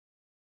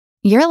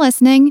You're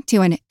listening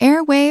to an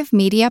Airwave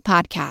Media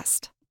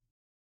Podcast.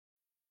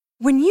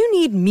 When you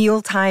need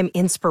mealtime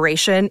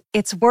inspiration,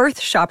 it's worth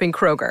shopping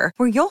Kroger,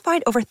 where you'll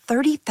find over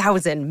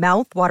 30,000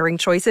 mouth-watering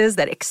choices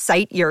that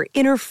excite your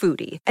inner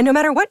foodie. And no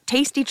matter what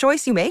tasty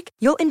choice you make,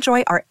 you'll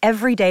enjoy our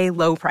everyday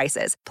low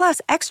prices, plus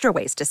extra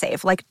ways to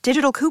save, like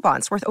digital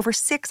coupons worth over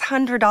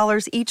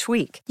 $600 each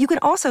week. You can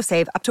also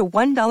save up to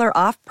 $1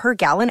 off per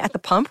gallon at the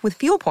pump with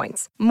fuel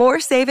points.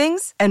 More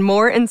savings and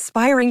more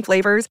inspiring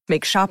flavors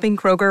make shopping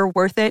Kroger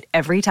worth it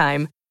every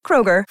time.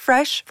 Kroger,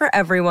 fresh for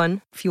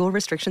everyone. Fuel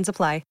restrictions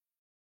apply.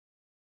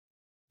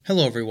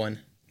 Hello, everyone.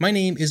 My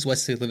name is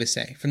Wesley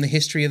Livesey from the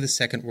History of the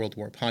Second World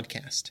War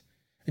podcast.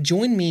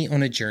 Join me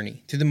on a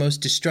journey through the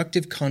most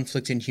destructive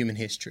conflict in human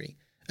history,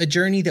 a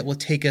journey that will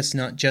take us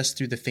not just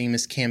through the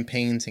famous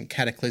campaigns and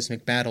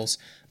cataclysmic battles,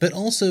 but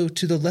also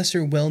to the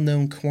lesser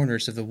well-known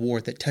corners of the war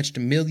that touched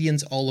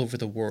millions all over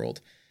the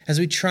world, as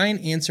we try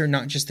and answer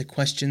not just the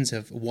questions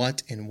of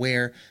what and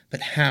where,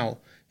 but how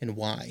and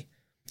why.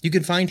 You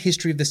can find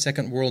History of the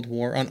Second World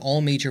War on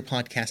all major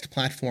podcast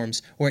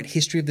platforms or at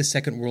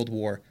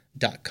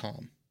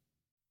historyofthesecondworldwar.com.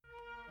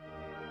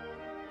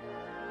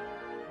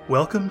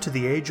 Welcome to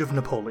the Age of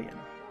Napoleon.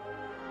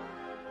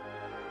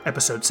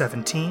 Episode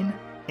 17,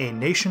 A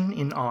Nation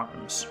in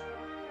Arms.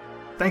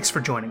 Thanks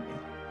for joining me.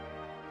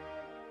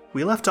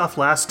 We left off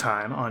last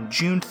time on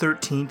June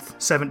 13th,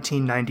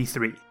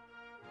 1793.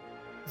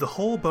 The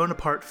whole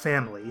Bonaparte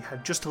family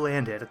had just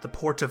landed at the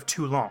port of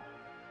Toulon.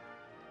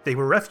 They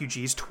were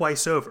refugees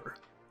twice over,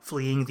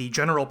 fleeing the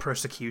general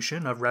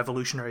persecution of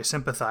revolutionary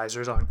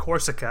sympathizers on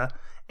Corsica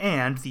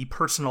and the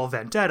personal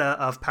vendetta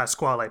of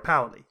Pasquale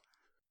Paoli.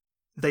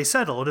 They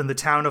settled in the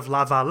town of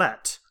La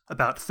Valette,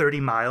 about 30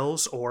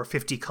 miles or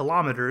 50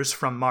 kilometers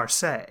from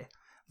Marseille,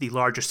 the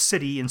largest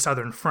city in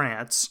southern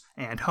France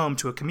and home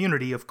to a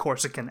community of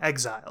Corsican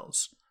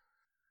exiles.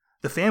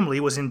 The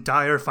family was in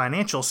dire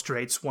financial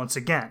straits once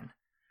again,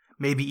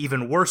 maybe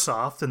even worse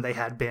off than they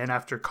had been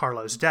after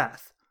Carlo's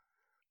death.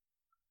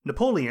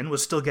 Napoleon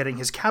was still getting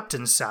his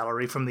captain's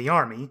salary from the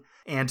army,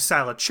 and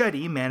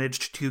Salicetti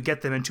managed to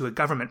get them into a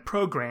government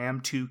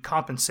program to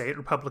compensate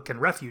Republican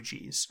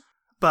refugees.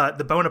 But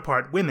the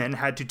Bonaparte women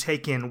had to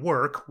take in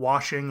work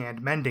washing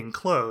and mending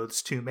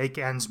clothes to make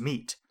ends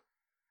meet.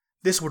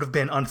 This would have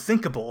been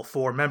unthinkable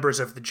for members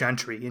of the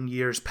gentry in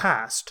years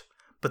past,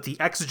 but the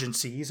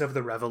exigencies of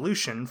the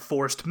revolution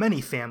forced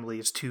many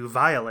families to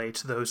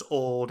violate those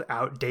old,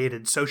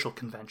 outdated social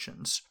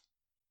conventions.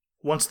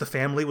 Once the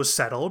family was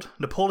settled,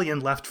 Napoleon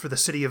left for the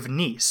city of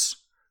Nice,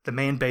 the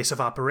main base of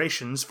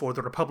operations for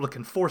the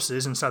Republican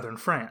forces in southern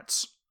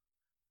France.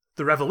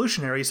 The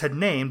revolutionaries had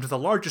named the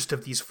largest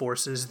of these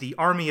forces the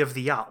Army of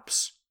the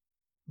Alps.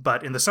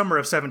 But in the summer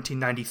of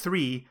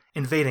 1793,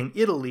 invading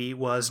Italy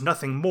was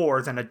nothing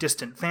more than a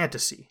distant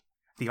fantasy.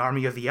 The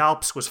Army of the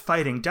Alps was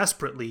fighting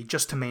desperately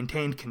just to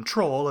maintain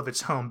control of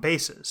its home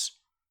bases.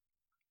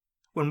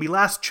 When we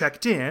last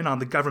checked in on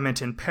the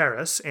government in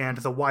Paris and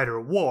the wider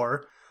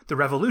war, the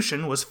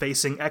revolution was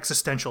facing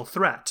existential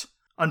threat,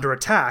 under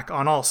attack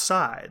on all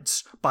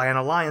sides, by an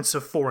alliance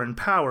of foreign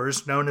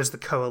powers known as the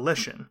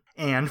Coalition,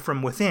 and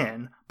from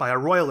within, by a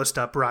royalist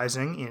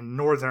uprising in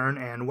northern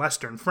and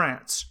western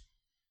France.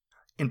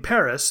 In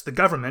Paris, the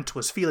government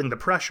was feeling the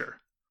pressure.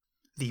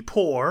 The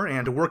poor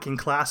and working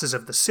classes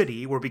of the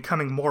city were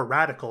becoming more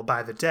radical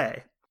by the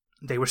day.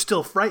 They were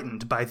still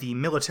frightened by the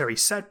military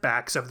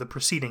setbacks of the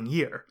preceding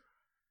year.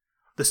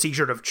 The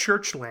seizure of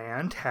church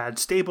land had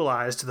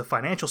stabilized the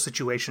financial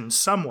situation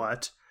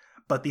somewhat,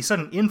 but the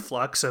sudden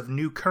influx of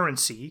new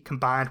currency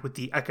combined with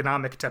the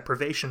economic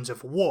deprivations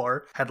of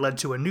war had led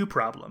to a new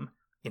problem: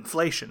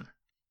 inflation.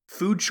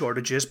 Food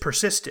shortages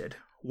persisted,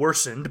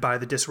 worsened by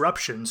the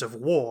disruptions of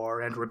war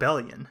and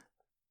rebellion.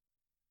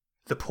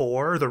 The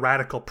poor, the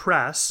radical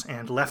press,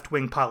 and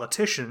left-wing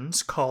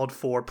politicians called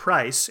for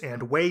price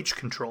and wage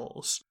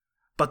controls,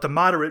 but the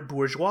moderate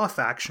bourgeois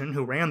faction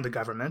who ran the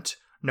government,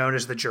 known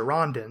as the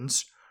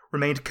Girondins,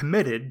 remained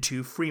committed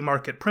to free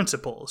market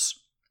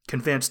principles,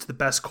 convinced the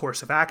best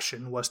course of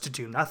action was to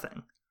do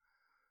nothing.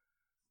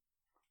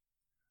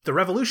 The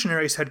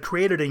revolutionaries had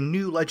created a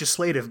new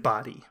legislative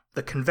body,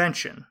 the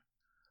Convention,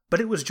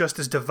 but it was just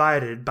as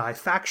divided by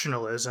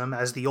factionalism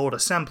as the old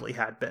Assembly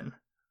had been.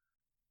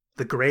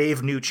 The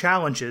grave new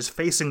challenges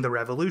facing the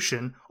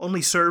revolution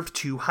only served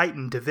to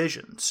heighten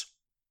divisions.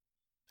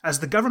 As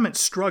the government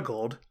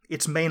struggled,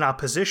 its main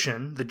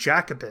opposition, the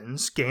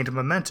Jacobins, gained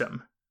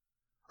momentum.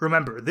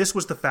 Remember, this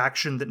was the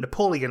faction that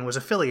Napoleon was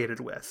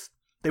affiliated with.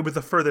 They were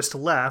the furthest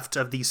left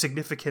of the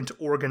significant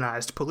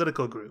organized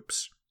political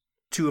groups.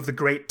 Two of the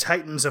great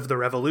titans of the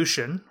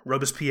revolution,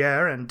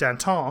 Robespierre and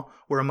Danton,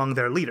 were among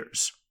their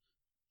leaders.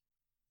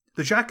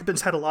 The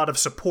Jacobins had a lot of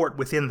support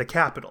within the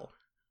capital.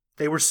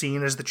 They were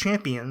seen as the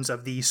champions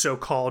of the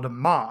so-called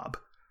mob,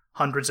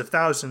 hundreds of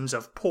thousands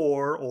of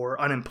poor or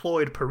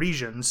unemployed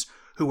Parisians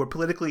who were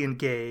politically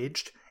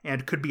engaged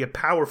and could be a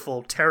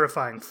powerful,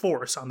 terrifying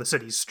force on the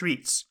city's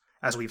streets,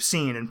 as we've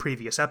seen in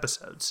previous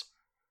episodes.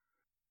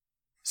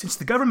 Since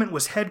the government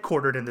was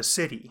headquartered in the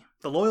city,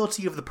 the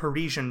loyalty of the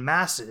Parisian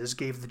masses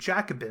gave the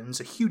Jacobins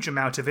a huge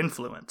amount of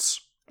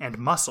influence and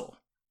muscle.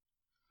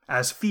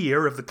 As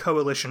fear of the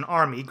coalition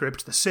army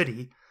gripped the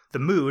city, the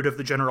mood of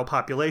the general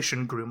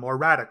population grew more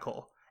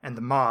radical, and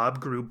the mob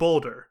grew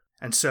bolder,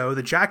 and so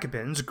the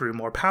Jacobins grew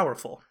more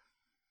powerful.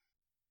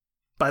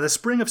 By the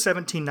spring of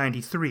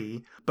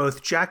 1793,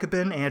 both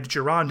Jacobin and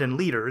Girondin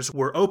leaders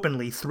were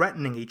openly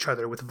threatening each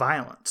other with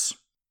violence.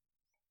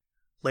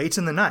 Late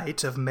in the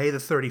night of May the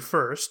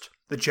 31st,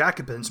 the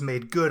Jacobins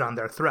made good on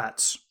their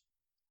threats.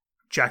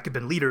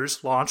 Jacobin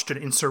leaders launched an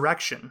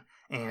insurrection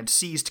and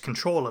seized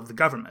control of the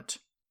government.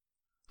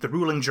 The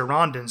ruling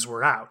Girondins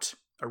were out,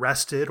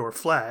 arrested or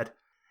fled,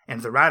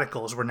 and the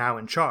radicals were now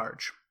in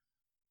charge.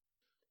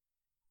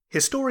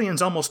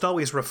 Historians almost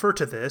always refer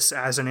to this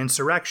as an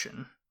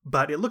insurrection,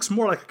 but it looks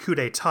more like a coup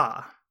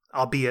d'etat,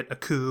 albeit a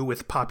coup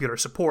with popular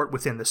support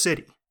within the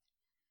city.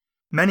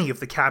 Many of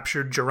the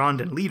captured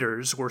Girondin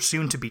leaders were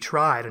soon to be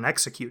tried and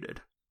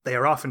executed. They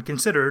are often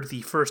considered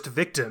the first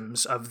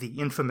victims of the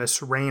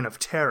infamous Reign of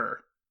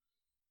Terror.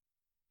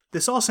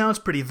 This all sounds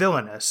pretty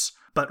villainous,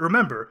 but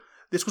remember,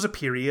 this was a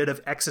period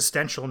of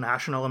existential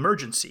national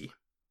emergency.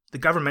 The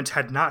government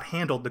had not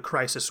handled the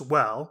crisis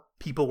well,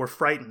 people were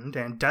frightened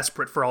and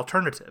desperate for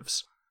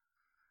alternatives.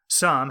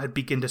 Some had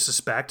begun to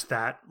suspect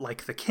that,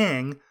 like the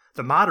king,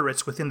 the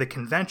moderates within the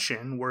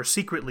convention were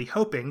secretly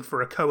hoping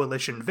for a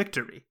coalition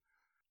victory.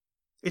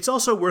 It's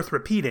also worth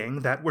repeating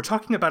that we're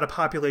talking about a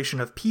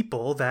population of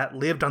people that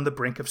lived on the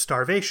brink of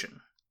starvation.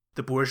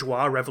 The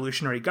bourgeois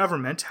revolutionary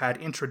government had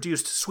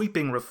introduced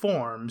sweeping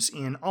reforms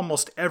in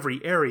almost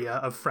every area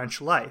of French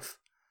life.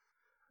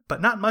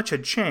 But not much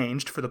had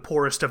changed for the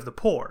poorest of the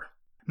poor.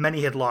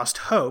 Many had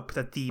lost hope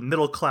that the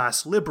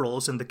middle-class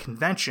liberals in the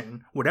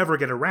convention would ever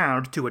get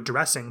around to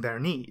addressing their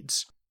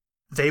needs.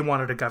 They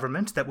wanted a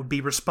government that would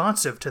be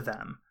responsive to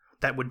them,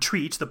 that would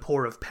treat the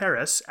poor of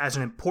Paris as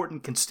an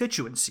important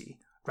constituency,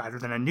 rather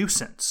than a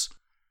nuisance,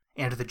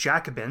 and the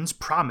Jacobins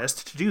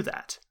promised to do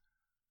that.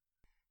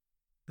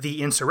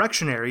 The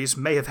insurrectionaries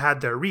may have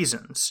had their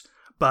reasons,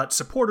 but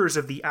supporters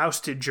of the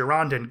ousted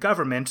Girondin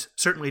government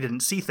certainly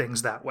didn't see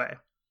things that way.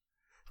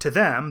 To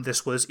them,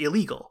 this was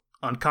illegal,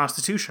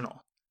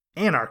 unconstitutional,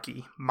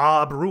 anarchy,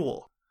 mob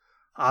rule.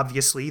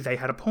 Obviously, they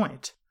had a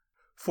point.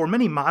 For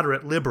many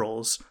moderate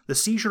liberals, the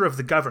seizure of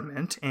the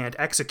government and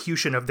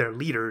execution of their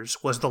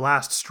leaders was the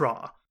last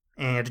straw,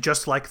 and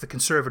just like the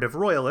conservative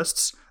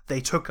royalists, they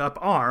took up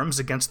arms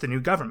against the new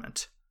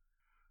government.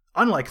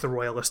 Unlike the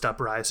royalist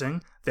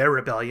uprising, their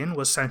rebellion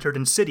was centered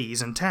in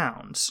cities and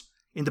towns,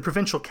 in the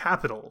provincial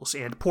capitals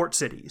and port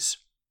cities.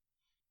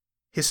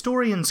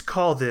 Historians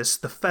call this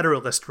the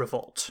Federalist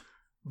Revolt,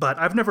 but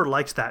I've never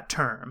liked that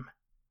term.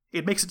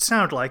 It makes it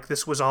sound like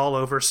this was all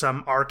over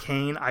some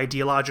arcane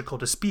ideological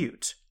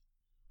dispute.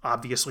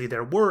 Obviously,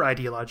 there were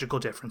ideological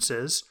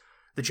differences.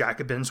 The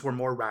Jacobins were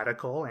more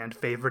radical and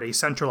favored a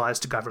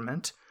centralized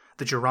government.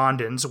 The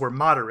Girondins were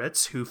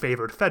moderates who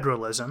favored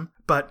federalism,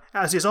 but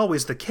as is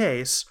always the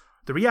case,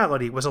 the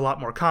reality was a lot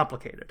more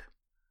complicated.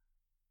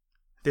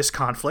 This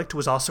conflict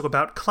was also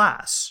about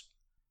class.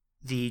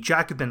 The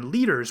Jacobin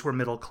leaders were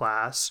middle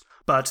class,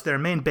 but their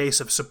main base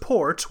of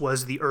support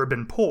was the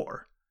urban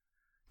poor.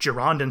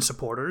 Girondin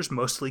supporters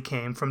mostly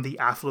came from the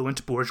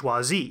affluent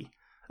bourgeoisie,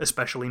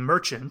 especially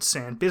merchants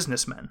and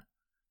businessmen.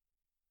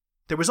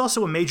 There was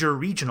also a major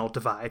regional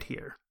divide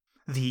here.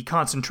 The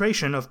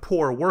concentration of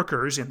poor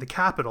workers in the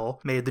capital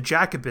made the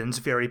Jacobins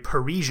very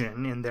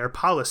Parisian in their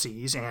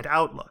policies and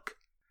outlook.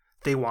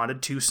 They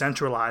wanted to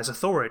centralize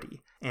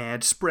authority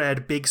and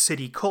spread big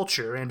city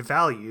culture and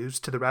values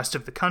to the rest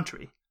of the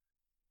country.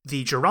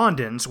 The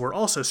Girondins were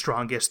also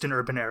strongest in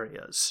urban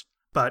areas,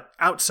 but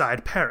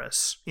outside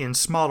Paris, in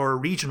smaller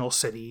regional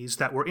cities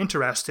that were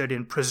interested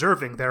in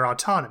preserving their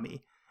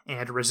autonomy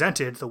and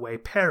resented the way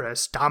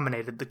Paris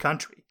dominated the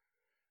country.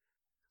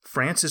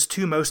 France's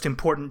two most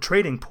important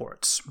trading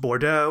ports,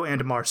 Bordeaux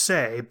and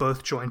Marseille,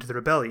 both joined the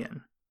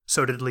rebellion.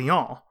 So did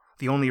Lyon,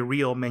 the only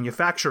real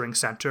manufacturing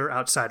center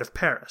outside of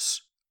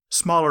Paris.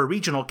 Smaller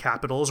regional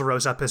capitals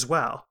rose up as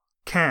well,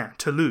 Caen,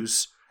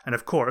 Toulouse, and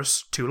of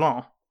course,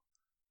 Toulon.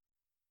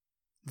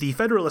 The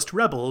Federalist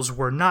rebels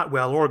were not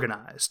well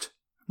organized.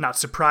 Not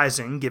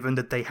surprising, given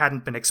that they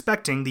hadn't been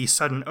expecting the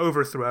sudden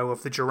overthrow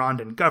of the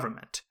Girondin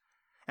government,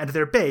 and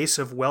their base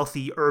of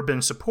wealthy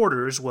urban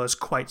supporters was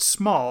quite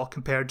small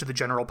compared to the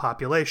general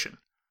population.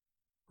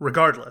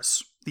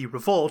 Regardless, the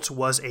revolt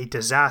was a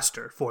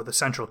disaster for the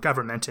central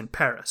government in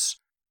Paris.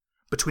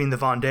 Between the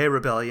Vendée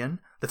Rebellion,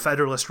 the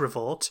Federalist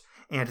Revolt,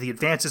 and the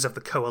advances of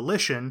the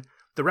coalition,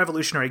 the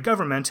revolutionary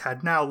government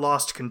had now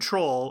lost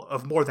control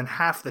of more than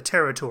half the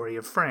territory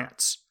of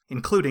France,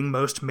 including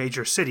most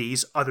major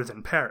cities other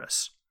than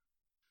Paris.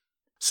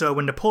 So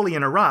when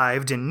Napoleon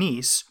arrived in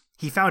Nice,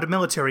 he found a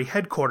military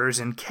headquarters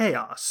in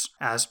chaos,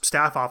 as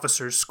staff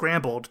officers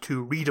scrambled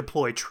to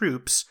redeploy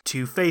troops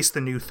to face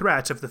the new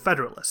threat of the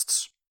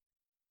Federalists.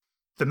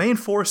 The main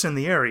force in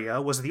the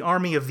area was the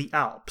Army of the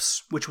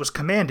Alps, which was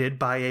commanded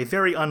by a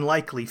very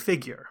unlikely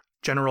figure,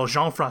 General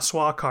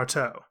Jean-François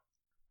Carteau.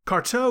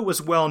 Carteau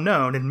was well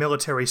known in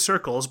military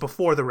circles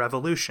before the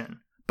Revolution,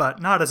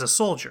 but not as a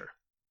soldier.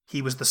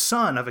 He was the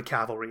son of a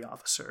cavalry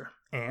officer,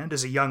 and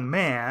as a young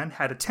man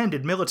had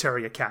attended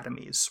military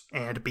academies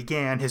and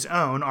began his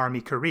own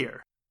army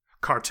career.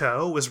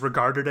 Carteau was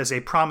regarded as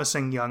a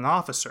promising young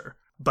officer,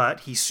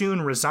 but he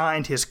soon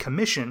resigned his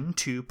commission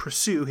to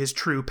pursue his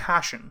true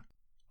passion,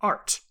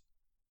 art.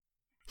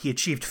 He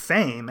achieved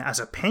fame as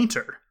a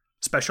painter,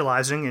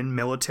 specializing in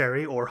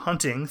military or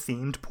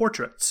hunting-themed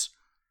portraits.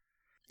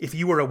 If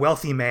you were a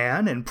wealthy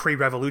man in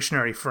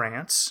pre-revolutionary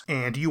France,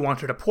 and you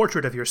wanted a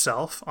portrait of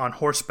yourself on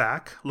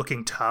horseback,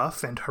 looking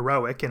tough and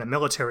heroic in a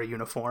military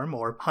uniform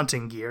or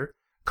hunting gear,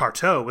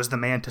 Carteau was the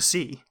man to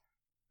see.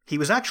 He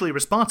was actually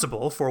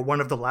responsible for one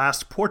of the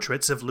last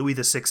portraits of Louis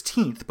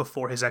XVI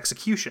before his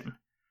execution.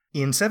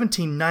 In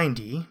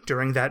 1790,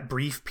 during that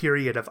brief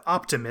period of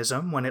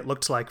optimism when it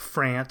looked like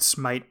France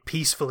might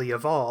peacefully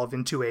evolve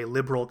into a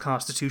liberal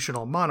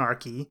constitutional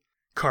monarchy,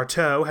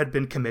 Carteau had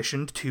been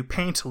commissioned to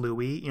paint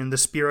Louis in the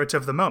spirit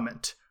of the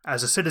moment,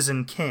 as a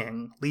citizen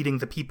king leading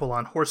the people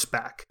on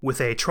horseback with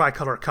a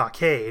tricolor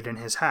cockade in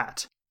his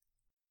hat.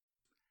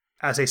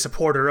 As a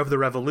supporter of the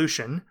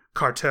revolution,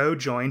 Carteau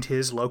joined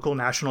his local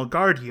National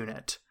Guard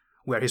unit,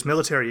 where his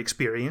military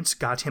experience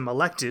got him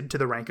elected to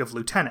the rank of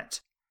lieutenant.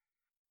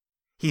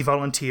 He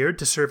volunteered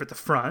to serve at the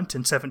front in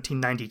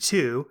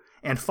 1792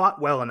 and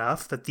fought well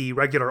enough that the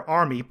regular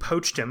army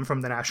poached him from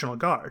the National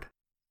Guard.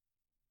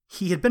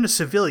 He had been a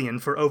civilian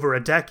for over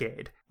a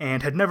decade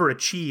and had never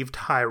achieved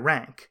high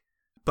rank,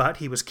 but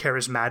he was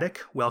charismatic,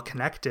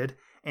 well-connected,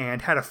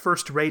 and had a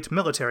first-rate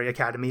military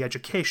academy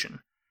education.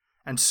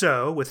 And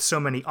so, with so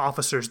many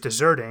officers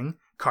deserting,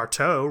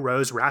 Carteau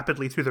rose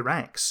rapidly through the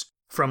ranks,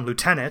 from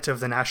lieutenant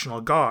of the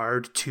National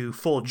Guard to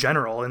full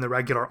general in the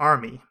regular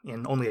army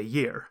in only a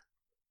year.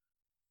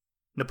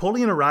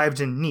 Napoleon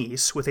arrived in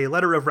Nice with a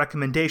letter of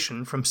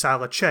recommendation from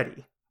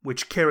Salicetti,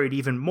 which carried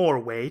even more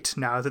weight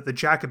now that the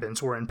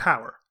Jacobins were in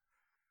power.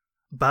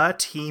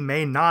 But he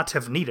may not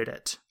have needed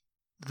it.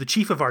 The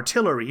chief of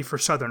artillery for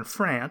southern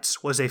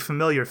France was a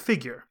familiar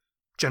figure,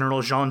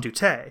 General Jean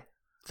Doutet,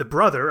 the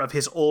brother of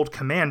his old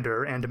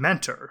commander and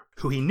mentor,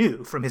 who he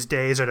knew from his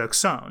days at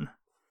Auxonne.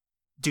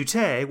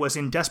 Doutet was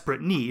in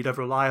desperate need of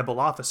reliable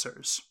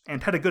officers,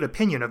 and had a good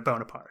opinion of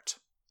Bonaparte.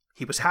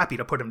 He was happy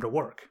to put him to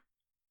work.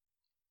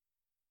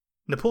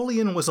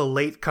 Napoleon was a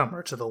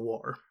latecomer to the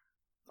war.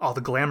 All the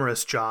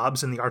glamorous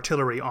jobs in the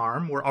artillery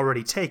arm were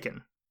already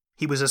taken.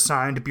 He was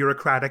assigned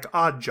bureaucratic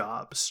odd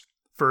jobs,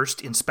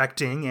 first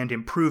inspecting and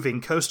improving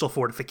coastal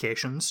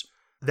fortifications,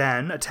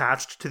 then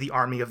attached to the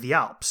Army of the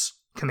Alps,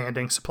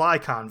 commanding supply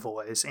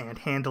convoys and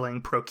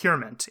handling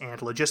procurement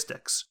and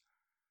logistics.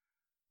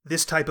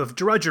 This type of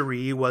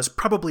drudgery was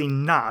probably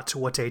not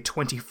what a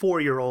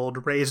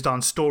 24-year-old raised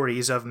on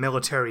stories of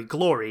military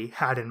glory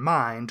had in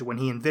mind when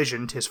he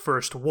envisioned his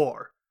first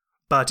war.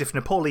 But if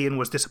Napoleon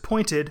was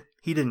disappointed,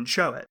 he didn't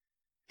show it.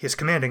 His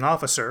commanding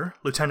officer,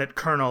 Lieutenant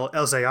Colonel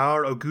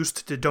Elzéar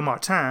Auguste de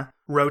Dommartin,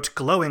 wrote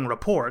glowing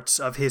reports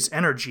of his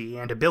energy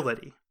and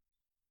ability.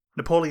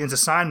 Napoleon's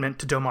assignment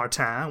to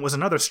Dommartin was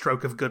another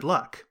stroke of good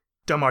luck.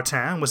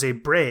 Dommartin was a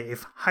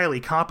brave, highly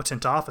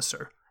competent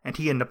officer, and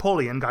he and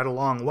Napoleon got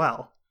along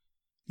well.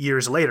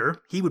 Years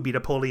later, he would be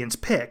Napoleon's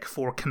pick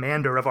for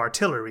commander of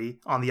artillery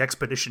on the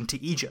expedition to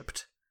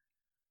Egypt.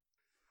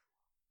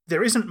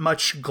 There isn't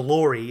much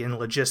glory in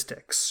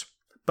logistics,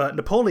 but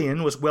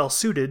Napoleon was well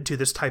suited to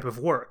this type of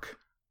work.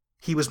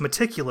 He was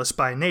meticulous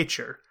by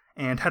nature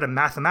and had a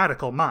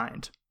mathematical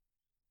mind.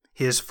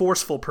 His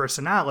forceful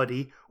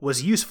personality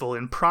was useful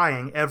in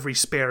prying every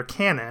spare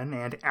cannon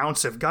and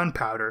ounce of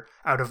gunpowder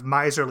out of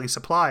miserly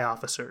supply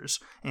officers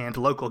and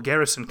local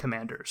garrison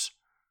commanders.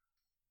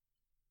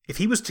 If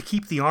he was to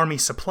keep the army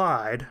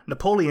supplied,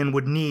 Napoleon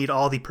would need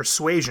all the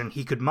persuasion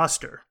he could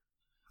muster.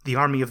 The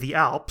Army of the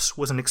Alps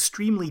was an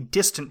extremely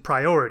distant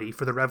priority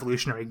for the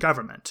revolutionary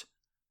government.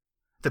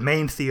 The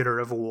main theater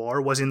of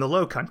war was in the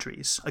Low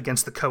Countries,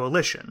 against the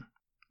coalition,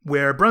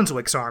 where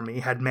Brunswick's army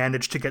had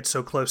managed to get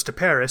so close to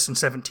Paris in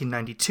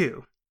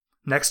 1792.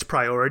 Next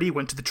priority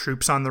went to the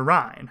troops on the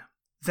Rhine,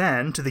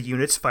 then to the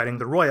units fighting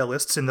the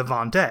Royalists in the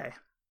Vendée.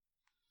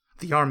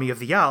 The Army of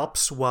the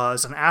Alps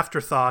was an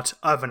afterthought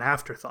of an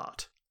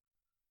afterthought.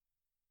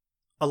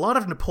 A lot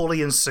of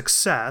Napoleon's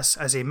success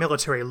as a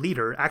military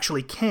leader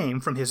actually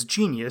came from his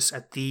genius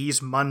at these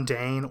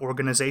mundane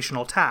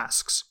organizational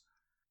tasks.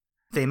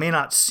 They may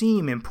not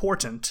seem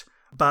important,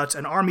 but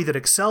an army that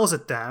excels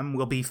at them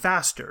will be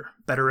faster,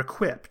 better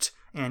equipped,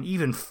 and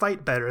even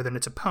fight better than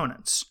its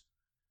opponents.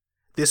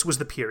 This was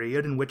the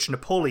period in which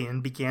Napoleon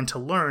began to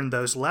learn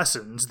those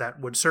lessons that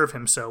would serve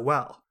him so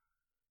well.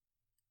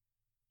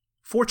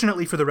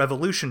 Fortunately for the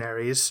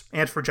revolutionaries,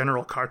 and for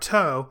General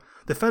Carteau,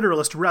 the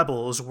Federalist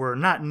rebels were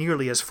not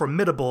nearly as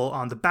formidable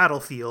on the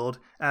battlefield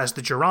as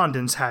the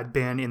Girondins had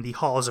been in the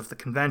halls of the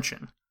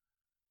convention.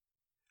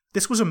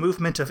 This was a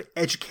movement of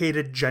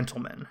educated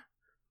gentlemen.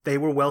 They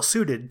were well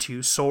suited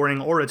to soaring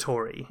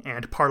oratory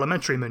and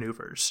parliamentary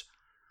maneuvers,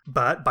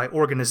 but by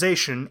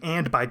organization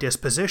and by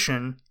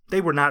disposition, they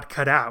were not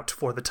cut out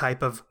for the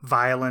type of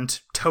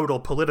violent, total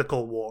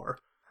political war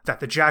that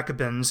the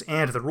Jacobins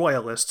and the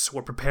Royalists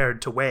were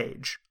prepared to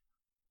wage.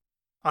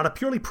 On a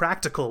purely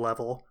practical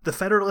level, the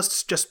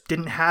Federalists just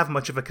didn't have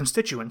much of a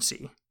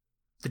constituency.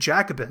 The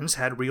Jacobins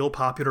had real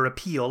popular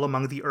appeal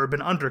among the urban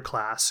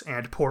underclass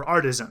and poor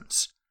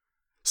artisans.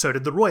 So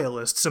did the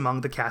Royalists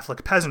among the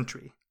Catholic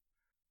peasantry.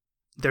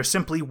 There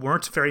simply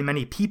weren't very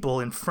many people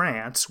in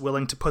France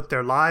willing to put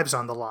their lives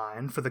on the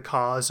line for the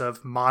cause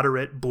of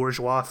moderate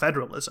bourgeois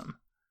federalism.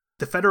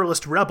 The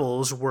Federalist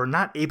rebels were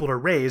not able to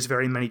raise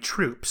very many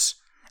troops,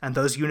 and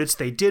those units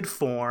they did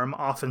form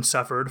often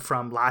suffered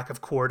from lack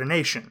of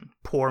coordination,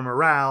 poor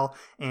morale,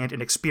 and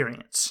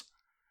inexperience.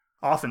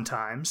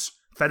 Oftentimes,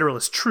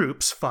 Federalist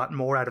troops fought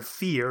more out of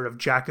fear of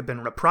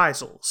Jacobin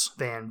reprisals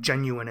than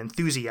genuine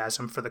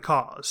enthusiasm for the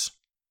cause.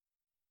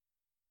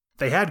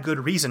 They had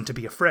good reason to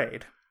be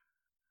afraid.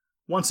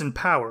 Once in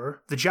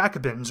power, the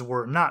Jacobins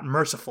were not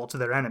merciful to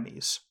their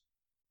enemies.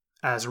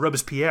 As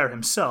Robespierre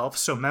himself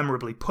so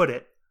memorably put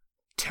it,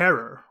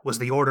 terror was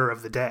the order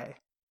of the day.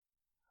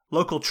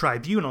 Local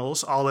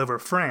tribunals all over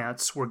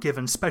France were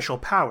given special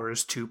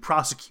powers to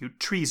prosecute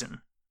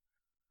treason.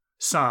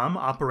 Some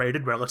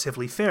operated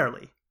relatively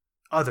fairly.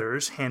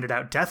 Others handed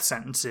out death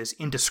sentences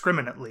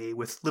indiscriminately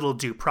with little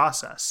due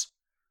process,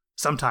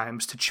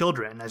 sometimes to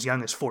children as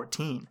young as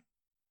 14.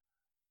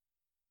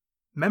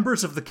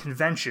 Members of the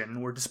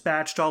convention were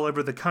dispatched all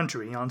over the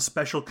country on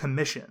special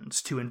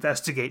commissions to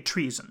investigate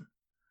treason,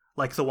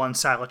 like the one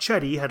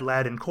Salicetti had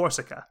led in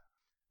Corsica.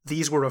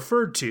 These were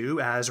referred to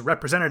as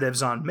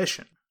representatives on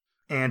mission,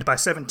 and by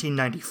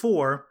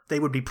 1794 they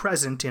would be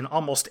present in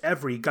almost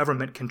every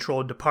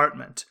government-controlled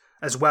department,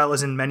 as well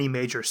as in many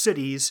major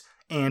cities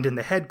and in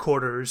the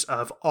headquarters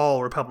of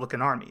all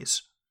Republican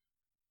armies.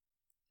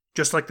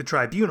 Just like the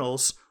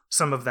tribunals,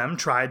 some of them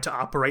tried to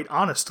operate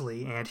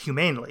honestly and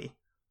humanely.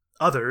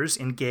 Others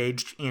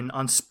engaged in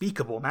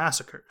unspeakable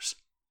massacres.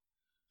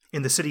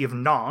 In the city of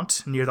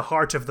Nantes, near the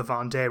heart of the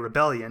Vendée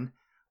Rebellion,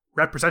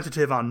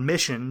 representative on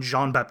mission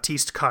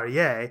Jean-Baptiste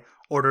Carrier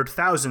ordered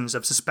thousands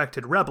of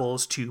suspected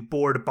rebels to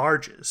board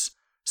barges,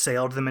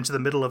 sailed them into the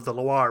middle of the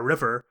Loire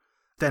River,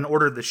 then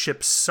ordered the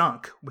ships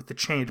sunk with the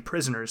chained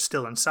prisoners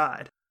still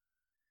inside.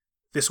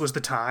 This was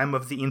the time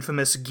of the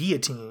infamous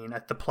guillotine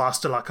at the Place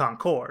de la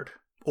Concorde,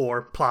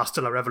 or Place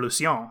de la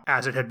Révolution,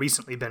 as it had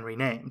recently been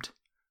renamed.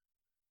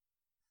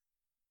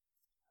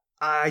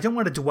 I don't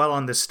want to dwell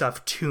on this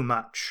stuff too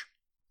much.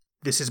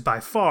 This is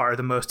by far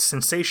the most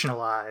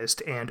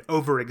sensationalized and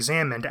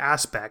over-examined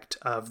aspect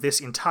of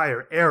this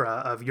entire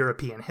era of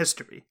European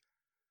history.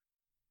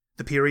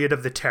 The period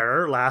of the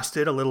Terror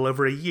lasted a little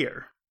over a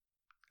year.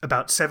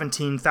 About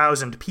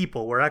 17,000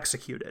 people were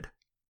executed.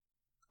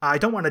 I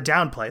don't want to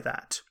downplay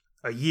that.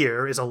 A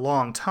year is a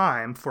long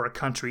time for a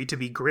country to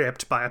be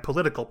gripped by a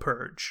political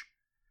purge.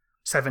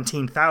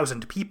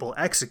 17,000 people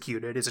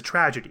executed is a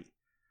tragedy,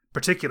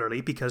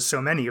 particularly because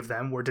so many of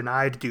them were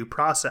denied due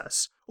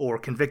process or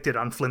convicted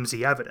on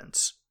flimsy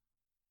evidence.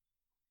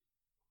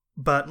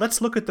 But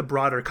let's look at the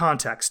broader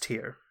context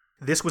here.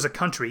 This was a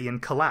country in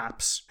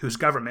collapse, whose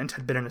government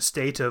had been in a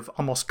state of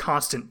almost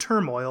constant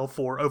turmoil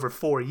for over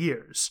 4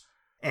 years,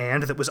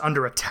 and that was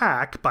under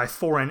attack by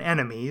foreign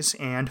enemies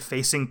and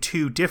facing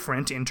 2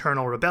 different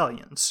internal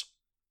rebellions.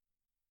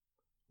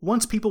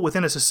 Once people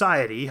within a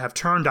society have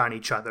turned on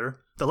each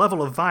other, the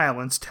level of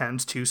violence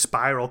tends to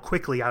spiral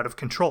quickly out of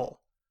control.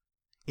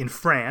 In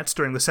France,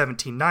 during the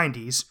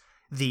 1790s,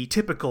 the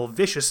typical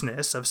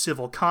viciousness of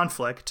civil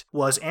conflict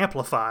was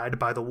amplified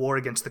by the war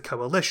against the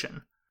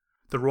coalition.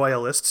 The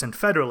Royalists and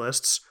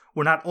Federalists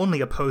were not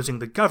only opposing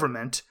the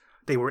government,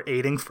 they were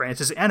aiding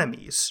France's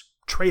enemies,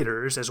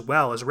 traitors as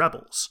well as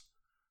rebels.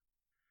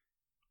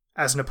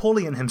 As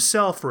Napoleon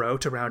himself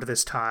wrote around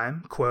this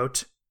time,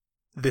 quote,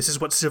 "This is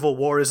what civil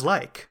war is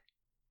like.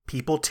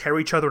 People tear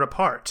each other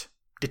apart,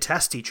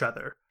 detest each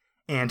other,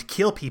 and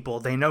kill people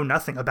they know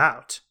nothing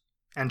about."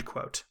 End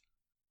quote.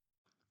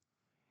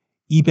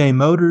 eBay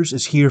Motors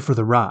is here for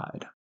the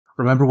ride.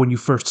 Remember when you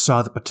first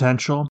saw the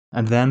potential,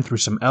 and then through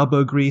some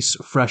elbow grease,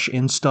 fresh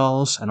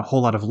installs, and a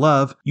whole lot of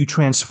love, you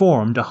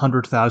transformed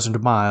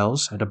 100,000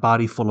 miles and a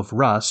body full of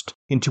rust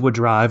into a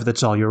drive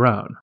that's all your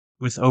own.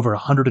 With over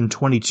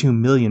 122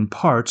 million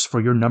parts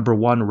for your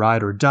 #1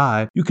 ride or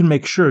die, you can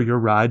make sure your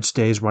ride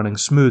stays running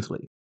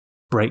smoothly.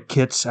 Brake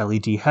kits,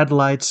 LED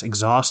headlights,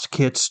 exhaust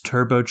kits,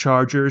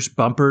 turbochargers,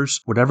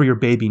 bumpers, whatever your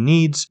baby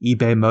needs,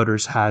 eBay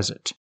Motors has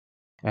it.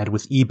 And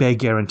with eBay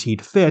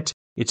Guaranteed Fit,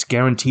 it's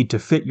guaranteed to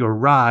fit your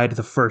ride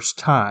the first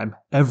time,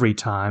 every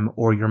time,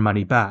 or your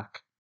money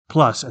back.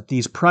 Plus, at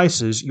these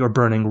prices, you're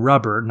burning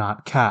rubber,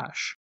 not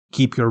cash.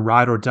 Keep your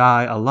ride or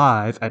die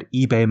alive at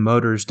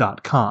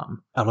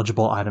ebaymotors.com.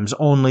 Eligible items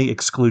only,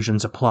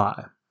 exclusions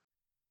apply.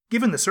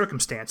 Given the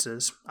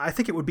circumstances, I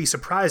think it would be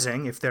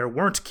surprising if there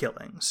weren't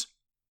killings.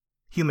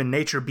 Human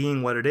nature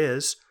being what it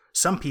is,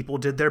 some people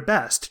did their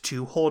best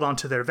to hold on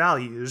to their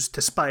values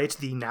despite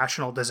the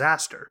national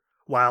disaster,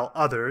 while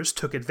others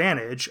took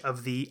advantage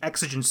of the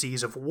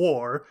exigencies of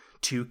war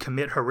to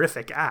commit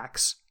horrific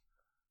acts.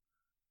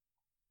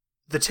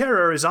 The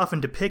Terror is often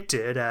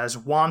depicted as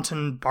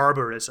wanton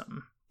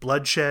barbarism,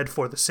 bloodshed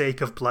for the sake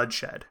of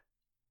bloodshed.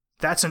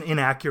 That's an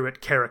inaccurate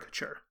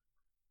caricature.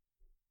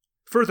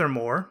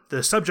 Furthermore,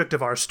 the subject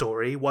of our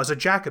story was a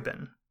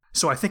Jacobin,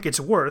 so I think it's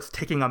worth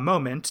taking a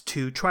moment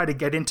to try to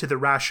get into the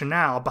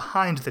rationale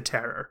behind the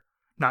terror,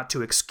 not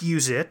to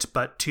excuse it,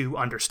 but to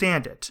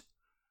understand it.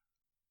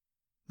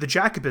 The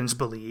Jacobins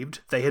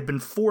believed they had been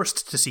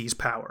forced to seize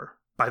power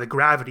by the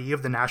gravity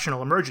of the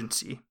national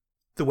emergency.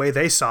 The way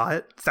they saw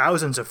it,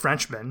 thousands of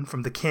Frenchmen,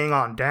 from the king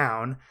on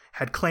down,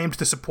 had claimed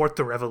to support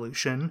the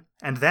revolution,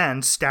 and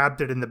then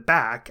stabbed it in the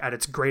back at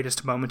its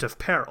greatest moment of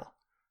peril.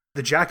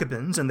 The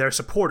Jacobins and their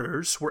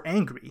supporters were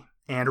angry,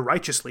 and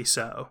righteously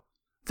so.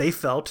 They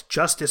felt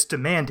justice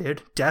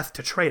demanded death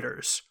to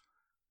traitors.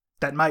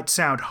 That might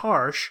sound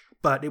harsh,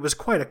 but it was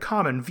quite a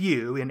common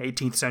view in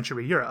 18th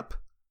century Europe.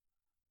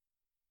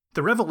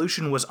 The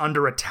revolution was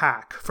under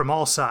attack from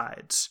all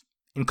sides,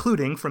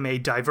 including from a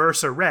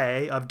diverse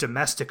array of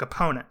domestic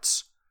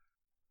opponents.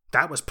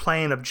 That was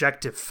plain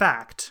objective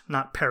fact,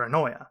 not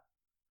paranoia.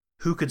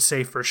 Who could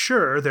say for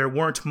sure there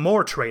weren't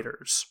more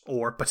traitors,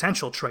 or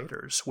potential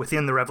traitors,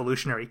 within the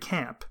revolutionary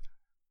camp?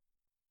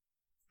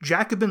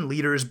 Jacobin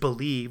leaders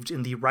believed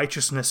in the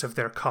righteousness of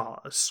their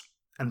cause,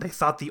 and they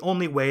thought the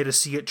only way to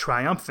see it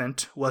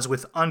triumphant was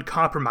with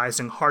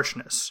uncompromising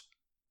harshness.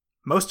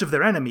 Most of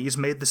their enemies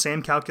made the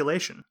same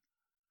calculation.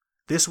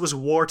 This was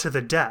war to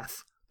the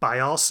death, by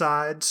all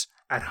sides,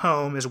 at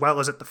home as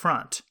well as at the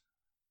front.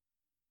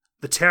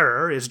 The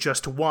terror is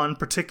just one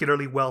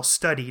particularly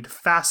well-studied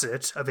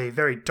facet of a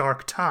very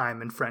dark time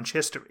in French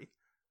history.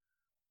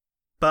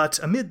 But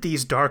amid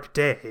these dark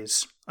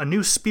days, a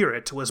new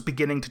spirit was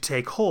beginning to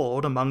take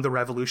hold among the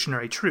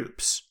revolutionary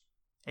troops,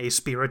 a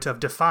spirit of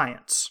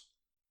defiance.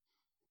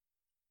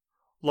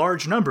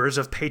 Large numbers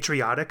of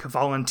patriotic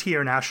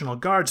volunteer National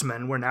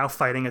Guardsmen were now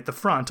fighting at the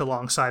front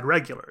alongside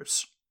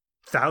regulars.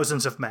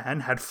 Thousands of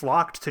men had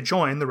flocked to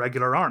join the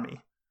regular army.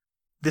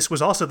 This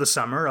was also the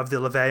summer of the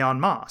Levée en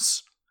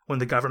Masse, when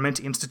the government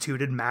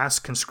instituted mass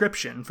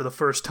conscription for the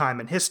first time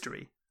in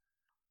history.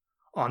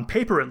 On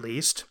paper at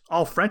least,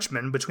 all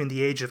Frenchmen between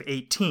the age of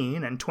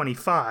 18 and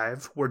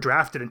 25 were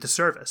drafted into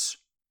service.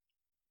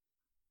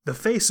 The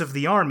face of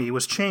the army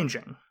was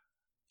changing.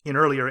 In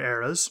earlier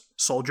eras,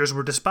 soldiers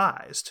were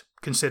despised,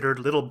 considered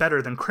little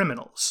better than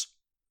criminals.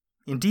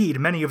 Indeed,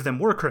 many of them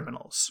were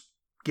criminals,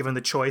 given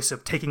the choice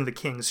of taking the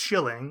king's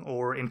shilling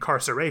or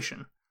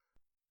incarceration.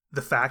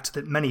 The fact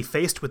that many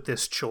faced with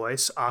this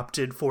choice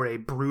opted for a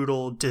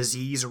brutal,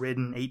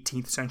 disease-ridden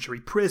 18th century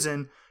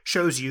prison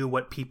shows you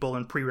what people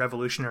in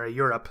pre-revolutionary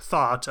Europe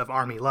thought of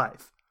army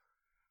life.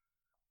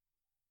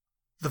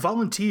 The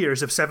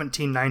volunteers of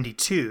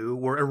 1792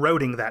 were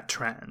eroding that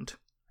trend,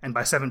 and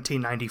by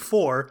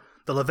 1794,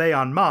 the Levée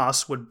en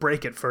Masse would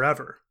break it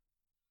forever.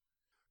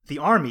 The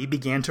army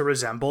began to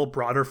resemble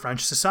broader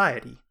French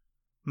society.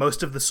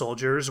 Most of the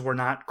soldiers were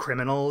not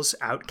criminals,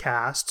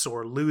 outcasts,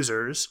 or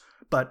losers,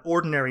 but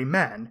ordinary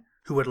men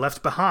who had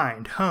left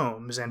behind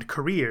homes and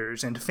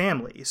careers and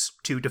families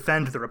to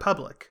defend the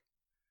Republic.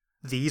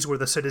 These were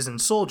the citizen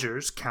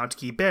soldiers Count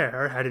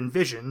Guibert had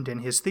envisioned in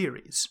his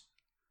theories.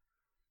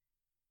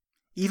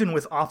 Even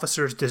with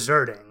officers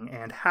deserting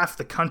and half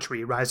the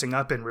country rising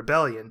up in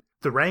rebellion,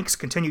 the ranks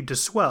continued to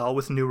swell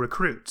with new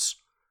recruits.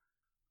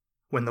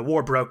 When the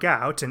war broke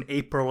out in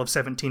April of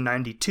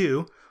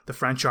 1792, the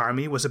French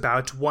army was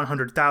about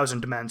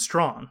 100,000 men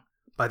strong.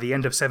 By the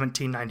end of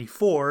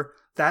 1794,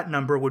 that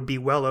number would be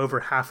well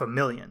over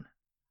 500,000.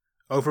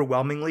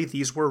 Overwhelmingly,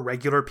 these were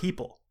regular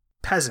people,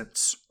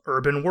 peasants,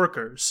 urban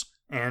workers,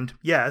 and,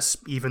 yes,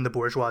 even the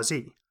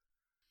bourgeoisie.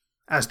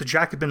 As the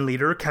Jacobin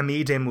leader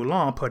Camille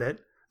Desmoulins put it,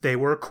 they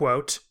were,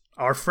 quote,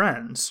 our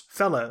friends,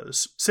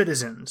 fellows,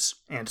 citizens,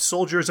 and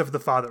soldiers of the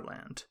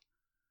fatherland.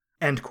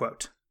 End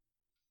quote.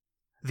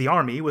 The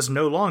army was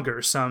no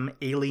longer some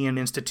alien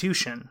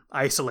institution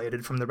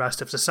isolated from the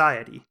rest of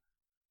society.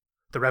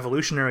 The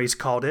revolutionaries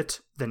called it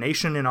the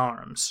nation in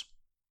arms.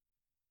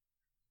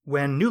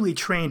 When newly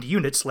trained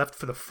units left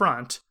for the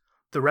front,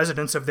 the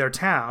residents of their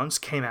towns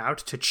came out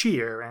to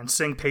cheer and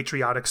sing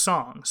patriotic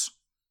songs.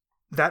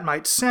 That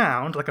might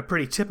sound like a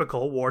pretty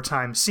typical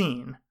wartime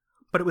scene,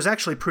 but it was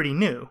actually pretty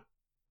new.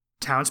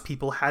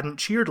 Townspeople hadn't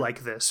cheered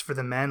like this for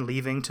the men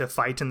leaving to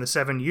fight in the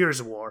 7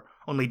 Years' War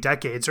only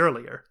decades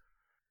earlier.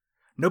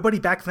 Nobody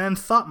back then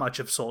thought much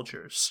of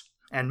soldiers,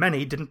 and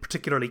many didn't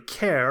particularly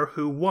care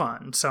who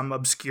won some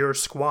obscure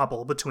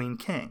squabble between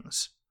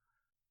kings.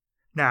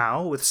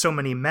 Now, with so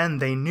many men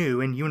they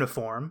knew in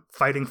uniform,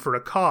 fighting for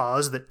a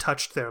cause that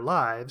touched their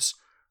lives,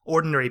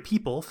 ordinary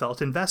people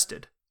felt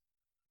invested.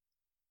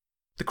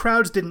 The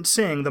crowds didn't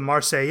sing the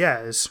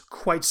Marseillaise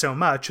quite so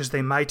much as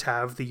they might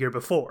have the year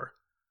before.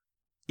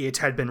 It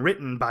had been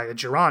written by a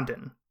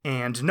Girondin,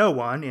 and no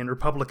one in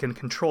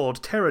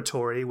Republican-controlled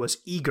territory was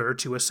eager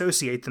to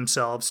associate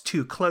themselves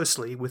too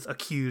closely with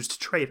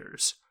accused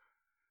traitors.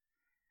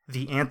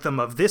 The anthem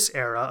of this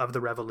era of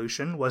the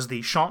Revolution was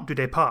the Chant du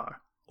Départ,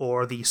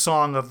 or the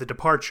Song of the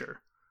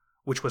Departure,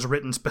 which was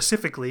written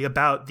specifically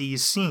about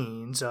these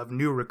scenes of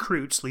new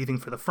recruits leaving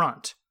for the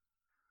front.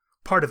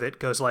 Part of it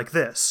goes like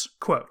this,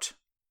 quote,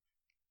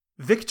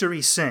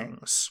 Victory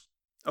sings,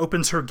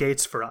 opens her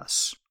gates for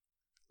us.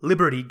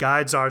 Liberty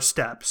guides our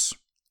steps.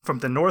 From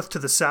the north to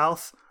the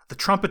south, the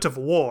trumpet of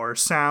war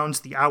sounds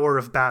the hour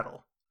of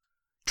battle.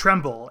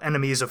 Tremble,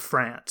 enemies of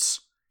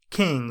France,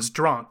 kings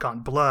drunk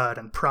on blood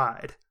and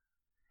pride.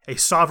 A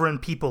sovereign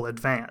people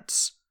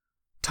advance.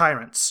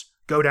 Tyrants,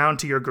 go down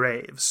to your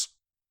graves.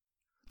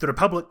 The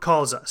Republic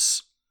calls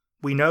us.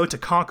 We know to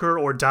conquer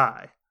or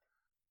die.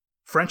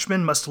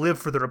 Frenchmen must live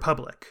for the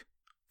Republic.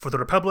 For the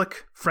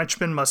Republic,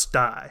 Frenchmen must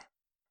die.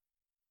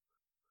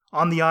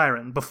 On the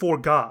iron, before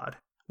God,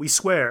 we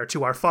swear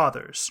to our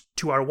fathers,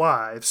 to our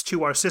wives,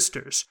 to our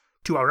sisters,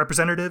 to our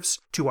representatives,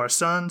 to our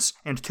sons,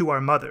 and to our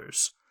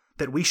mothers,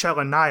 that we shall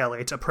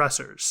annihilate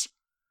oppressors.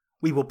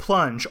 We will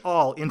plunge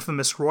all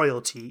infamous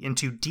royalty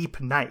into deep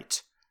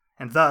night,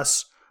 and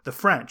thus the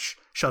French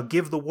shall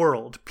give the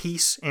world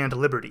peace and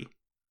liberty.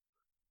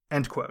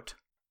 End quote.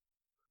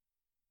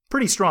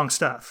 Pretty strong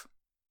stuff.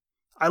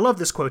 I love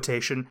this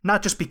quotation,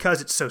 not just because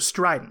it's so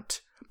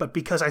strident, but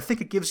because I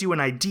think it gives you an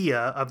idea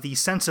of the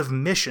sense of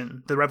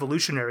mission the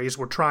revolutionaries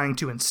were trying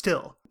to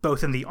instill,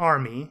 both in the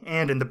army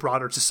and in the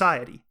broader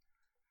society.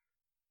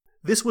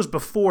 This was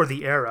before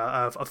the era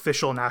of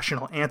official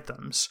national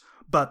anthems,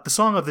 but the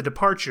Song of the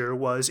Departure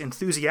was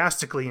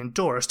enthusiastically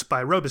endorsed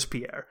by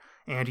Robespierre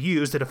and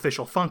used at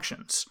official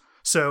functions,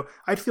 so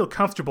I'd feel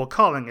comfortable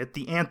calling it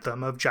the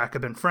anthem of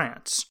Jacobin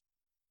France.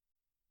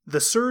 The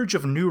surge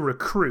of new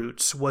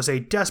recruits was a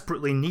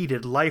desperately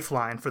needed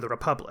lifeline for the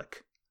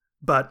Republic.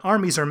 But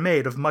armies are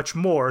made of much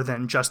more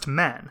than just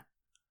men.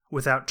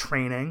 Without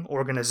training,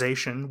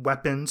 organization,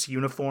 weapons,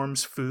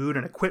 uniforms, food,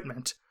 and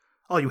equipment,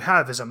 all you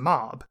have is a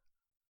mob.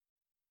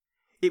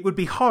 It would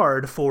be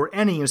hard for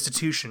any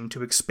institution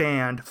to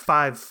expand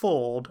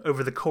fivefold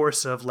over the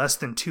course of less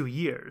than 2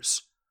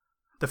 years.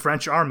 The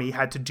French army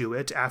had to do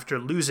it after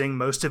losing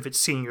most of its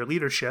senior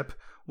leadership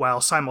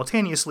while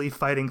simultaneously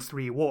fighting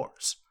 3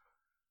 wars.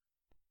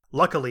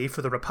 Luckily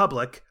for the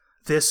Republic,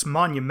 this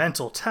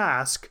monumental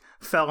task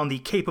fell on the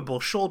capable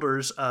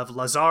shoulders of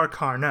Lazare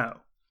Carnot.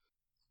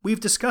 We've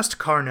discussed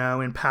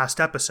Carnot in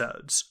past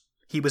episodes.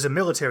 He was a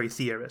military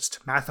theorist,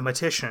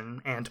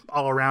 mathematician, and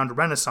all-around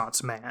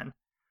Renaissance man.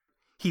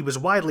 He was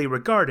widely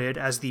regarded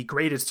as the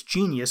greatest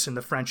genius in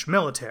the French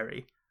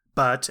military,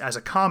 but as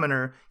a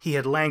commoner, he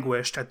had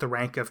languished at the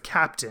rank of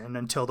captain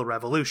until the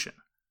Revolution.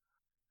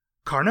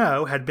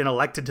 Carnot had been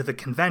elected to the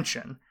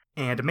Convention,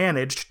 and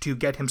managed to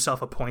get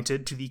himself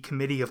appointed to the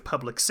Committee of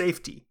Public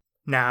Safety,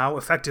 now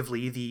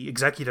effectively the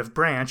executive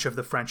branch of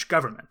the French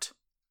government.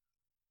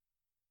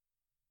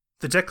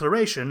 The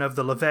declaration of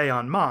the Levée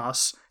en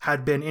Masse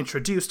had been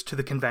introduced to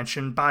the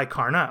convention by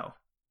Carnot.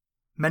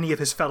 Many of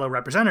his fellow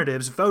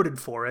representatives voted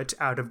for it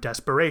out of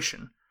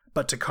desperation,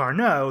 but to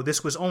Carnot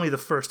this was only the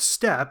first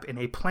step in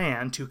a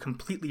plan to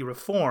completely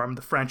reform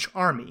the French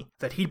army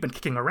that he'd been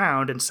kicking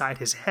around inside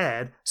his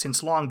head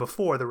since long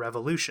before the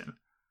Revolution.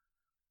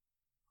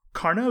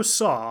 Carnot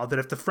saw that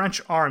if the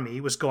French army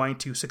was going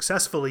to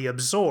successfully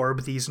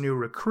absorb these new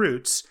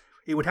recruits,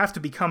 it would have to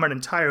become an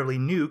entirely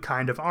new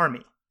kind of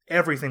army.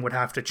 Everything would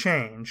have to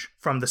change,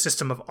 from the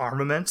system of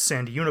armaments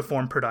and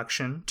uniform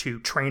production,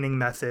 to training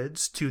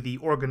methods, to the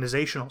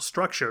organizational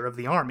structure of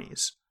the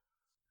armies.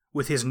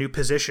 With his new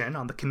position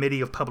on the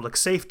Committee of Public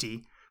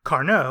Safety,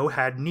 Carnot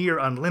had near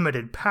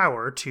unlimited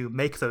power to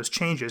make those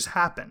changes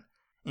happen,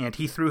 and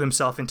he threw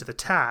himself into the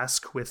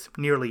task with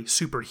nearly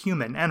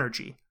superhuman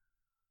energy.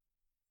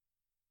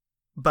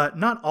 But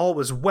not all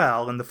was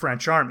well in the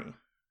French army.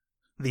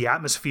 The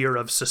atmosphere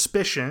of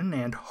suspicion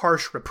and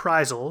harsh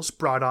reprisals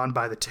brought on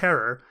by the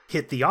Terror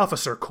hit the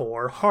officer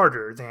corps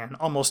harder than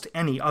almost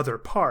any other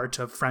part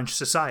of French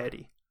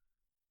society.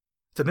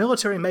 The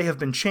military may have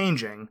been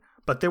changing,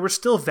 but there were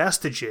still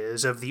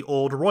vestiges of the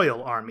old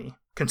royal army,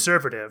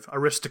 conservative,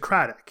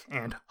 aristocratic,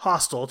 and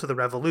hostile to the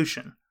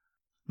revolution.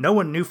 No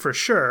one knew for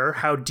sure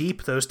how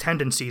deep those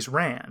tendencies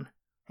ran,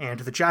 and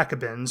the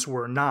Jacobins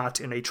were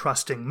not in a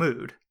trusting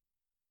mood.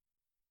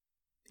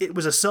 It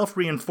was a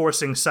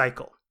self-reinforcing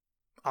cycle.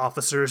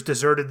 Officers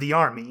deserted the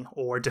army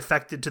or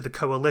defected to the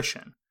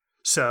coalition,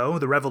 so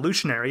the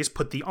revolutionaries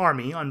put the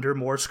army under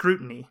more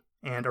scrutiny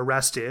and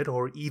arrested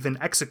or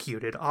even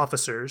executed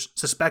officers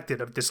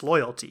suspected of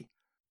disloyalty.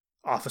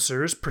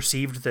 Officers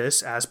perceived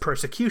this as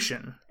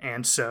persecution,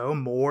 and so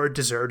more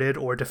deserted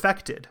or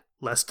defected,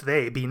 lest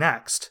they be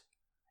next,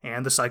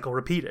 and the cycle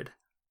repeated.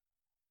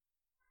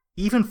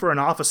 Even for an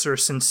officer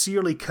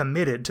sincerely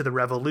committed to the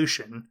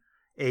revolution,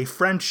 a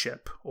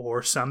friendship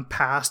or some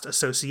past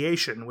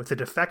association with a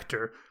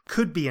defector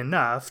could be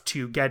enough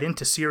to get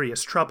into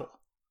serious trouble.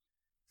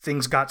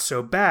 Things got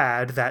so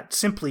bad that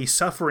simply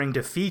suffering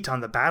defeat on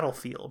the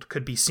battlefield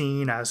could be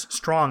seen as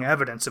strong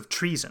evidence of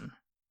treason.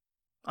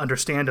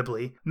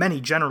 Understandably,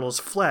 many generals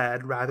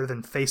fled rather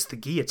than face the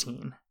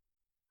guillotine.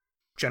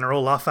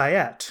 General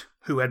Lafayette,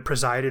 who had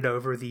presided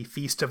over the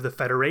Feast of the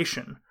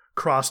Federation,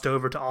 crossed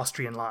over to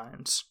Austrian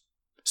lines.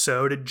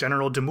 So did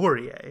General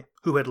Dumouriez,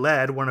 who had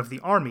led one of the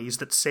armies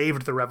that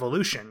saved the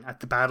revolution at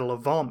the Battle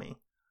of Valmy.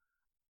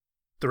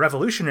 The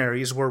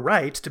revolutionaries were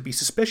right to be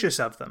suspicious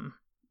of them.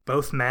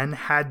 Both men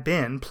had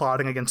been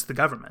plotting against the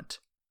government.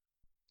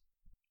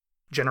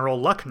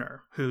 General Luckner,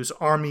 whose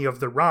Army of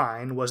the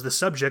Rhine was the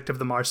subject of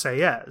the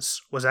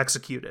Marseillaise, was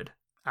executed,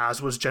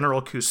 as was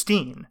General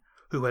Custine,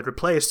 who had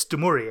replaced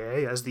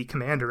Dumouriez as the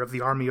commander of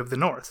the Army of the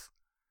North.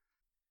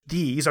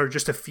 These are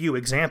just a few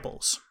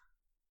examples.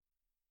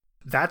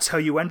 That's how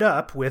you end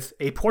up with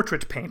a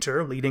portrait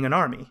painter leading an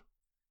army.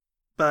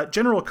 But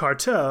General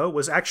Carteau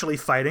was actually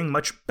fighting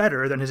much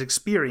better than his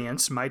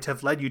experience might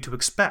have led you to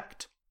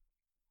expect.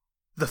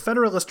 The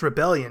Federalist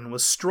rebellion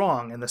was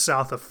strong in the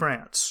south of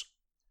France.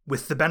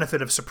 With the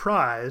benefit of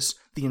surprise,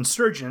 the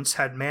insurgents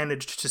had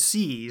managed to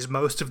seize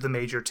most of the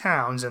major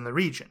towns in the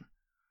region.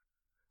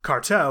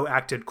 Carteau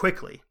acted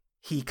quickly.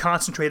 He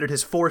concentrated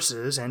his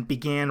forces and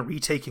began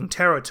retaking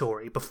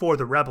territory before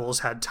the rebels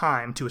had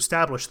time to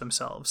establish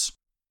themselves.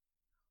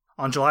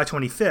 On July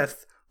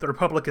 25th, the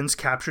Republicans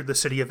captured the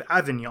city of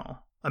Avignon,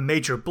 a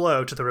major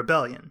blow to the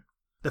rebellion.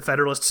 The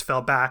Federalists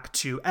fell back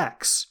to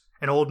Aix,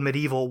 an old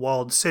medieval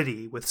walled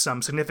city with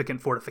some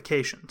significant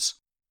fortifications.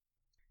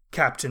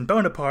 Captain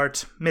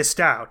Bonaparte missed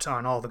out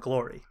on all the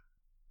glory.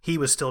 He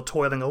was still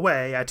toiling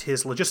away at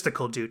his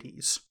logistical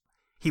duties.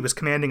 He was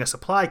commanding a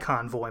supply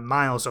convoy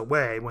miles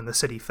away when the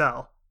city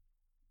fell.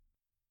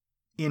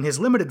 In his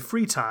limited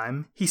free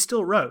time, he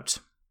still wrote.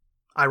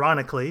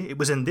 Ironically, it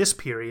was in this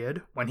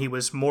period, when he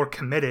was more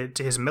committed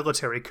to his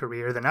military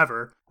career than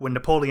ever, when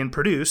Napoleon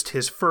produced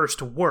his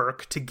first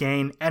work to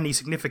gain any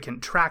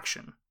significant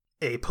traction,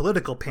 a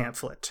political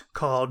pamphlet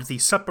called The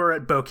Supper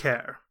at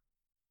Beaucaire.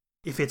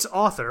 If its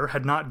author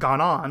had not gone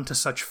on to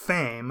such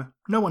fame,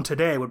 no one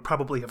today would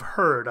probably have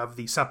heard of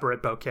The Supper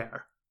at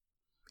Beaucaire.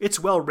 It's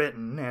well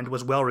written and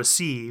was well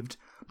received,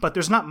 but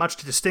there's not much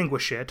to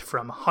distinguish it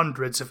from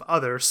hundreds of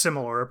other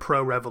similar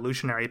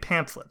pro-revolutionary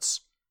pamphlets.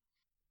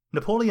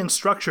 Napoleon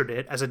structured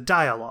it as a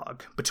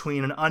dialogue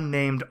between an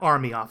unnamed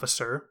army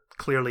officer,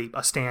 clearly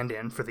a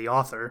stand-in for the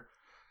author,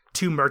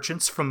 two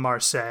merchants from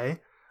Marseille,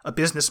 a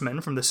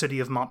businessman from the city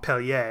of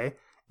Montpellier,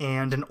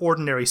 and an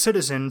ordinary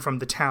citizen from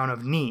the town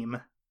of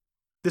Nîmes.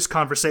 This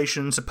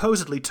conversation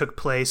supposedly took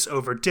place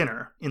over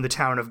dinner in the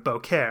town of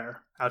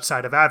Beaucaire,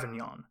 outside of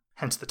Avignon,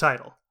 hence the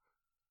title.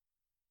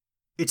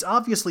 It's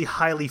obviously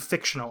highly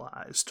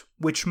fictionalized,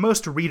 which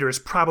most readers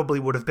probably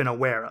would have been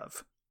aware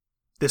of.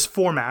 This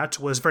format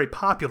was very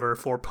popular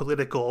for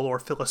political or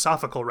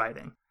philosophical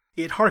writing.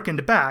 It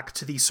harkened back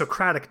to the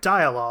Socratic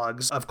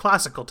dialogues of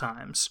classical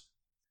times.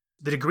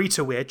 The degree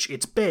to which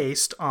it's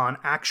based on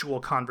actual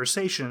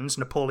conversations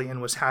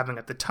Napoleon was having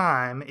at the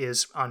time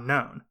is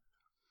unknown.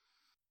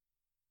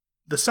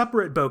 The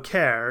Supper at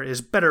Beaucaire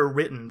is better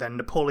written than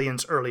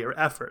Napoleon's earlier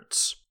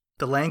efforts.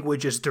 The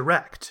language is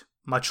direct,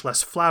 much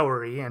less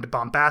flowery and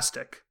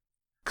bombastic.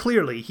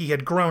 Clearly, he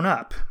had grown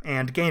up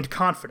and gained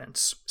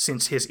confidence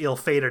since his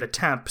ill-fated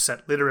attempts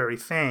at literary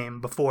fame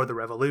before the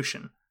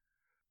Revolution.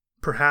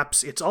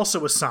 Perhaps it's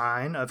also a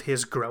sign of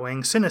his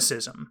growing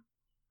cynicism.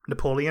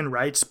 Napoleon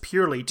writes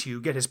purely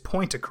to get his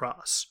point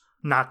across,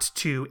 not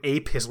to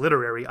ape his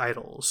literary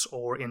idols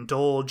or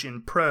indulge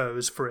in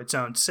prose for its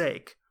own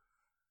sake.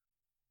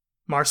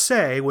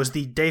 Marseille was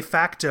the de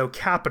facto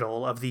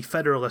capital of the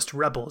Federalist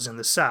rebels in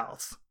the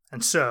south,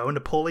 and so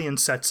Napoleon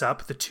sets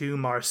up the two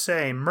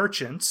Marseille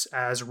merchants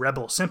as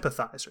rebel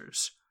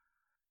sympathizers.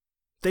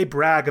 They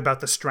brag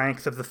about the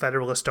strength of the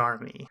Federalist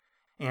army,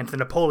 and the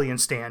Napoleon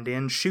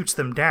stand-in shoots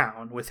them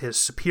down with his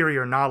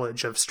superior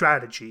knowledge of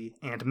strategy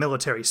and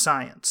military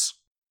science.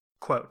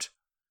 Quote,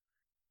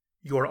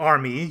 "Your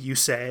army, you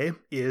say,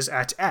 is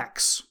at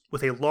Aix,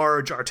 with a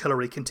large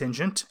artillery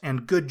contingent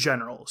and good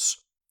generals.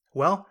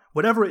 Well,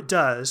 whatever it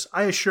does,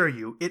 I assure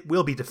you it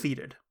will be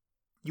defeated.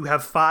 You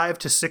have 5,000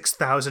 to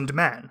 6,000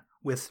 men,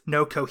 with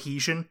no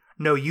cohesion,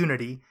 no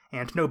unity,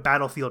 and no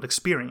battlefield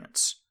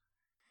experience.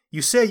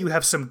 You say you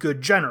have some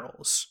good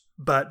generals,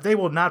 but they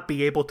will not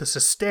be able to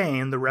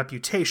sustain the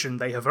reputation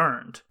they have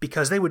earned,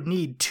 because they would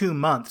need 2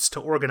 months to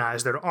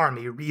organize their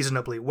army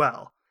reasonably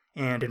well,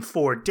 and in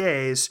 4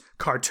 days,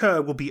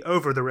 Carteau will be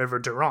over the river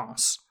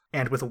Durance,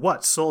 and with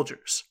what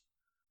soldiers?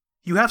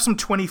 You have some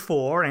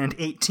 24 and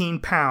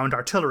 18-pound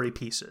artillery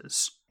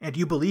pieces, and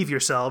you believe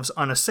yourselves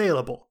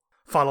unassailable,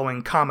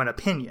 following common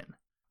opinion.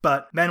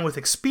 But men with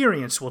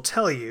experience will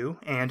tell you,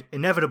 and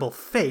inevitable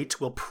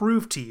fate will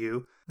prove to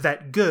you,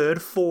 that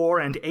good 4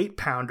 and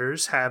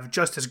 8-pounders have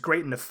just as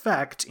great an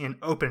effect in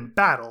open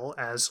battle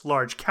as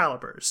large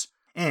calibers,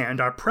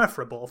 and are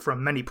preferable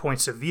from many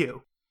points of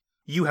view.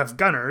 You have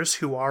gunners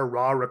who are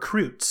raw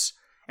recruits,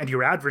 and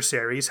your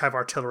adversaries have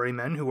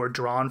artillerymen who are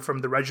drawn from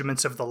the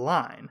regiments of the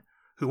line,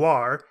 who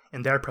are,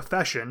 in their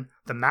profession,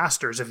 the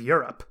masters of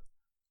Europe.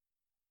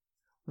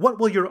 What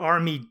will your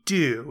army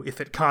do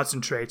if it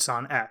concentrates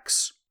on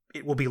X?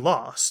 It will be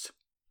lost.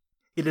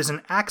 It is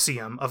an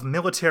axiom of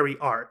military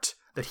art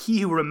that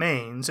he who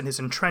remains in his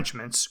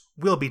entrenchments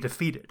will be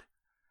defeated.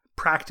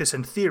 Practice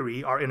and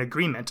theory are in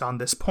agreement on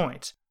this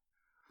point.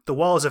 The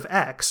walls of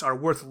X are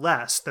worth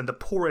less than the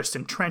poorest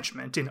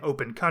entrenchment in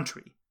open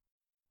country."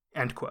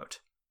 End quote.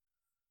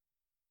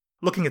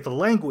 Looking at the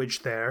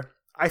language there,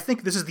 I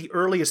think this is the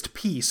earliest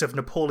piece of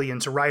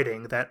Napoleon's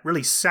writing that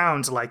really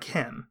sounds like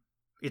him.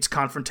 It's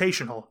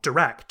confrontational,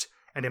 direct,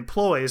 and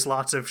employs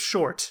lots of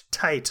short,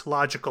 tight,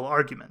 logical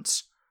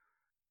arguments.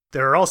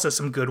 There are also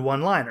some good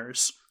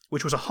one-liners,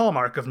 which was a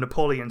hallmark of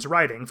Napoleon's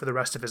writing for the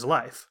rest of his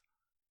life.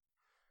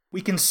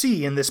 We can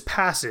see in this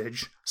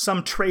passage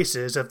some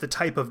traces of the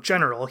type of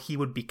general he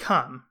would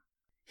become.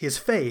 His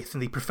faith in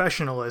the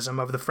professionalism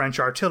of the French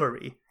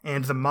artillery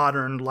and the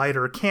modern,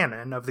 lighter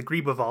cannon of the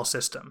Gribeauval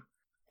system,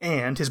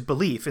 and his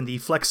belief in the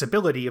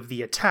flexibility of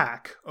the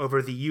attack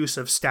over the use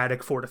of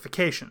static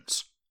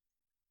fortifications.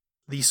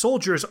 The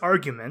soldiers'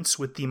 arguments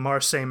with the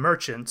Marseille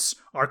merchants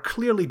are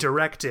clearly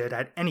directed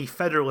at any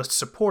Federalist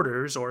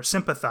supporters or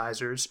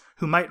sympathizers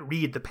who might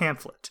read the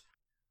pamphlet.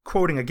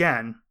 Quoting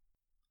again,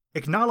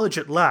 "Acknowledge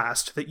at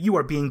last that you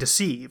are being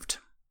deceived.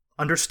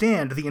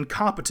 Understand the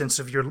incompetence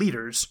of your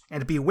leaders,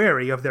 and be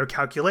wary of their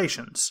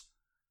calculations.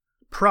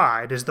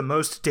 Pride is the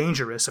most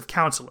dangerous of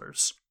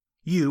counselors.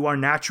 You are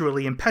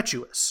naturally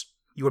impetuous.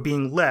 You are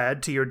being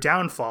led to your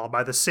downfall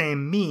by the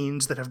same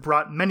means that have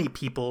brought many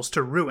peoples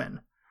to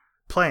ruin,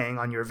 playing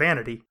on your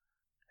vanity.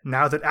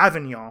 Now that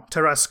Avignon,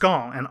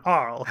 Tarascon, and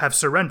Arles have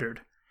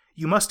surrendered,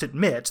 you must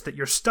admit that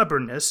your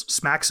stubbornness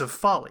smacks of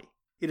folly.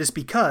 It is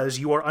because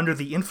you are under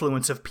the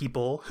influence of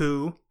people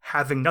who,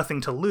 having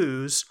nothing to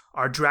lose,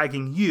 are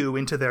dragging you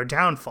into their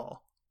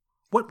downfall.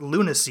 What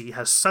lunacy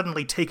has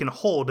suddenly taken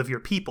hold of your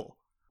people?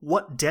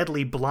 What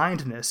deadly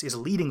blindness is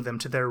leading them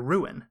to their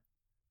ruin?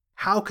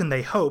 How can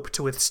they hope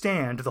to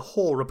withstand the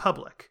whole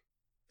Republic?"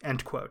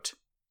 End quote.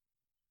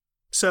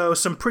 So,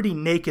 some pretty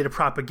naked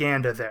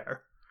propaganda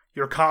there.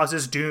 Your cause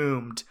is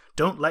doomed.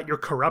 Don't let your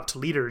corrupt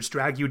leaders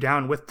drag you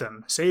down with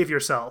them. Save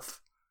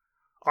yourself.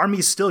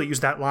 Armies still use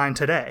that line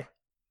today.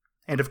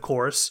 And of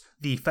course,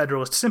 the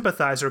Federalist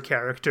sympathizer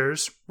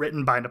characters,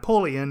 written by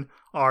Napoleon,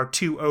 are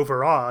too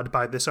overawed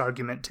by this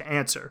argument to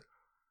answer.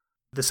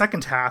 The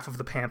second half of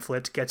the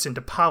pamphlet gets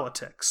into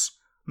politics,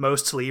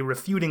 mostly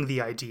refuting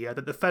the idea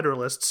that the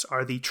Federalists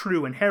are the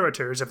true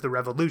inheritors of the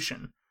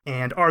Revolution,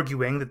 and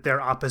arguing that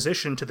their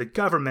opposition to the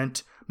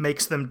government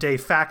makes them de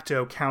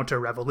facto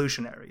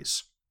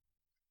counter-revolutionaries.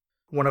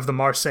 One of the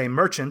Marseille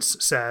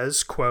merchants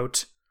says,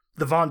 quote,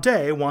 "The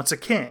Vendée wants a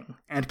king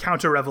and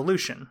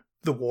counter-revolution.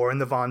 The war in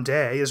the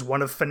Vendée is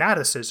one of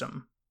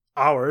fanaticism.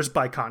 Ours,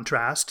 by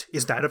contrast,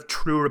 is that of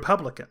true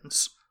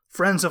Republicans,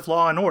 friends of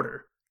law and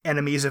order,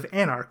 enemies of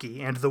anarchy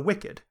and the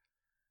wicked.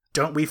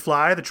 Don't we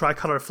fly the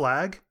tricolor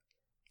flag?"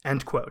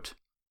 End quote.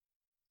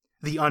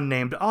 The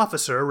unnamed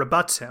officer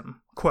rebuts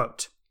him,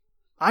 quote,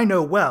 "I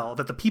know well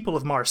that the people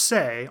of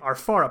Marseille are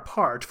far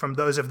apart from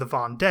those of the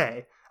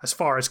Vendée as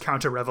far as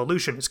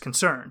counter-revolution is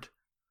concerned.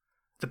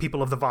 The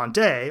people of the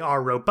Vendée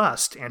are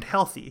robust and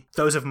healthy.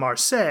 Those of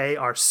Marseille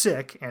are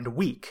sick and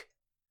weak.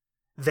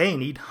 They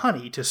need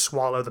honey to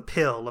swallow the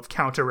pill of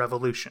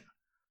counter-revolution.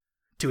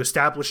 To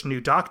establish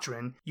new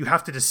doctrine, you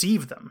have to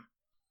deceive them.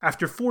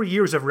 After 4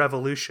 years of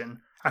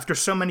revolution, after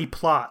so many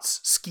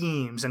plots,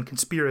 schemes, and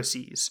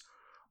conspiracies,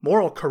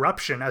 moral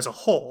corruption as a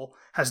whole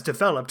has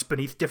developed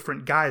beneath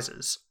different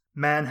guises.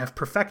 Men have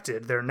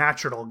perfected their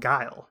natural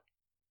guile.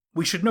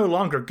 We should no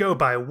longer go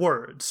by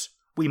words.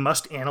 We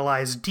must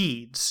analyze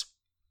deeds.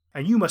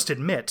 And you must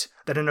admit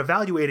that in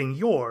evaluating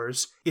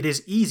yours, it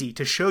is easy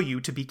to show you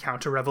to be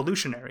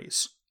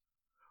counter-revolutionaries.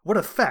 What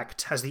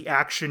effect has the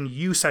action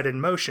you set in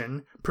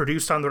motion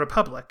produced on the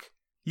Republic?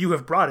 You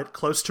have brought it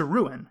close to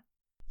ruin.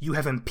 You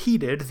have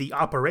impeded the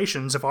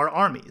operations of our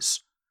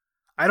armies.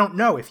 I don't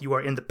know if you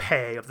are in the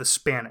pay of the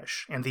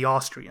Spanish and the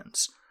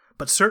Austrians,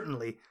 but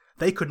certainly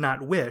they could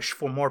not wish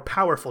for more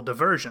powerful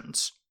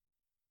diversions.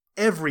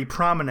 Every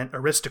prominent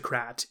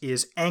aristocrat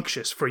is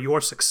anxious for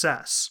your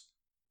success.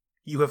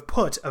 You have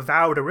put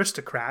avowed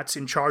aristocrats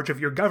in charge of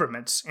your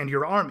governments and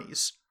your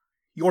armies.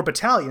 Your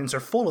battalions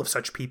are full of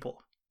such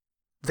people.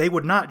 They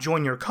would not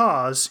join your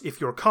cause if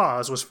your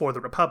cause was for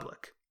the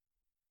Republic."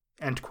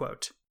 End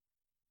quote.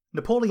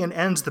 Napoleon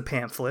ends the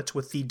pamphlet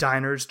with the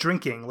diners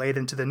drinking late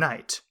into the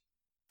night.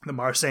 The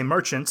Marseille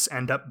merchants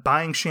end up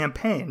buying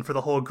champagne for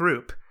the whole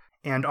group,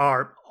 and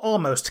are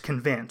almost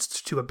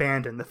convinced to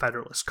abandon the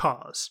Federalist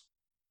cause.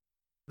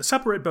 The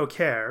supper at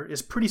Beaucaire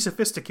is pretty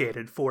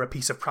sophisticated for a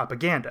piece of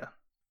propaganda.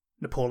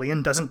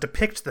 Napoleon doesn't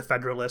depict the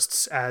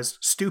Federalists as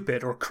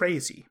stupid or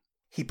crazy.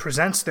 He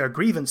presents their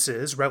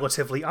grievances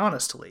relatively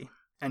honestly,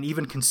 and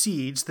even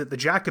concedes that the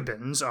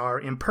Jacobins are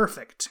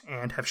imperfect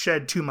and have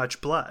shed too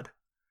much blood.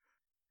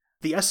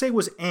 The essay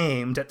was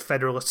aimed at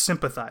Federalist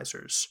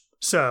sympathizers,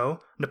 so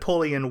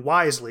Napoleon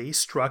wisely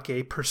struck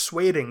a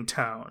persuading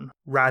tone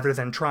rather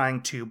than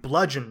trying to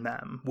bludgeon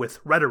them with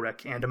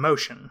rhetoric and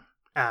emotion,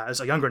 as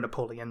a younger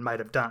Napoleon might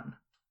have done.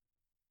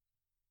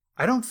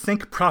 I don't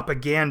think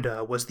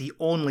propaganda was the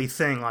only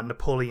thing on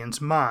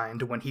Napoleon's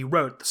mind when he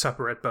wrote The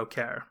Supper at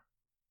Beaucaire.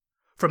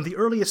 From the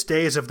earliest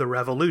days of the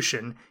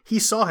Revolution, he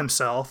saw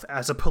himself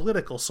as a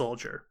political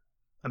soldier,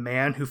 a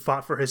man who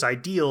fought for his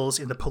ideals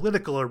in the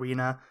political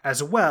arena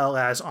as well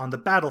as on the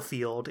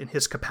battlefield in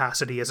his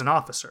capacity as an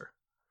officer.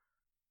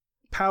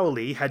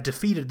 Paoli had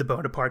defeated the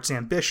Bonapartes'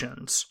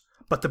 ambitions,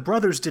 but the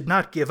brothers did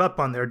not give up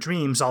on their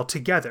dreams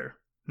altogether,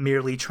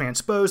 merely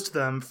transposed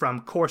them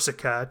from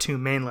Corsica to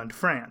mainland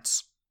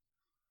France.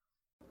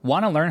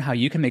 Want to learn how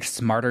you can make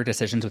smarter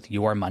decisions with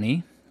your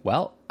money?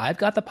 Well, I've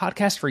got the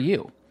podcast for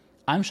you.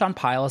 I'm Sean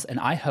Piles, and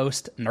I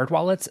host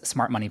NerdWallet's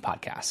Smart Money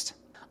Podcast.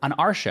 On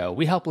our show,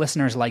 we help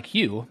listeners like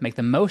you make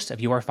the most of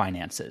your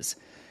finances.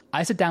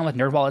 I sit down with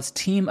NerdWallet's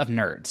team of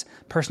nerds,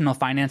 personal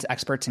finance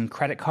experts in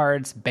credit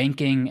cards,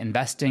 banking,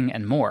 investing,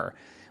 and more.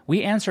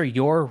 We answer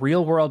your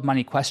real-world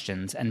money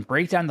questions and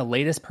break down the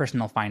latest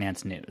personal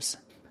finance news.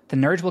 The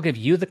nerds will give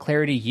you the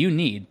clarity you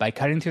need by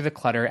cutting through the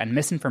clutter and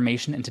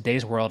misinformation in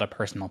today's world of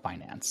personal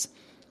finance.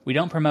 We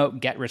don't promote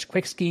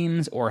get-rich-quick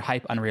schemes or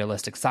hype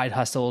unrealistic side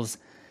hustles.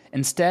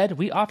 Instead,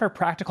 we offer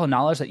practical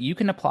knowledge that you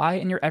can apply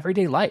in your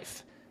everyday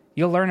life.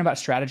 You'll learn about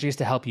strategies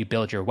to help you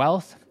build your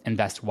wealth,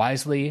 invest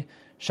wisely,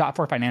 shop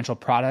for financial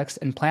products,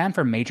 and plan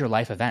for major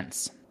life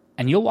events.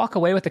 And you'll walk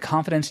away with the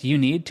confidence you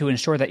need to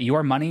ensure that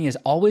your money is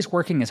always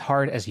working as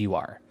hard as you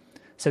are.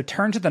 So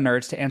turn to the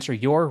nerds to answer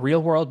your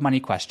real-world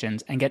money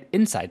questions and get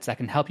insights that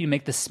can help you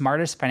make the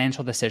smartest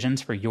financial decisions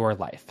for your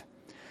life.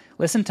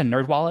 Listen to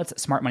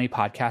NerdWallet's Smart Money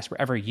Podcast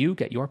wherever you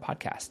get your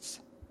podcasts.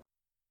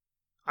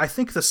 I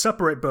think the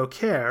supper at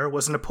Beaucaire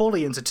was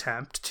Napoleon's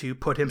attempt to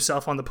put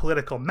himself on the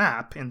political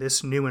map in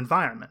this new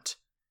environment.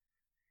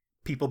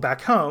 People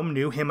back home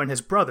knew him and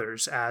his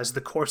brothers as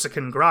the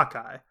Corsican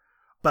Gracchi,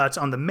 but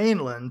on the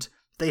mainland,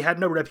 they had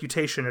no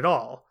reputation at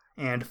all,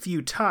 and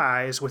few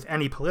ties with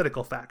any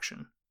political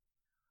faction.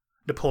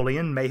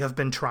 Napoleon may have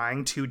been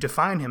trying to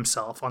define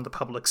himself on the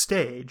public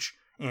stage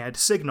and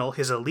signal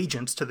his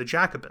allegiance to the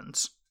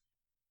Jacobins.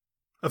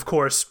 Of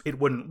course, it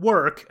wouldn't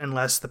work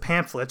unless the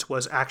pamphlet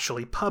was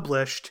actually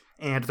published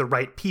and the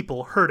right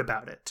people heard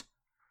about it.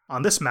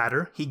 On this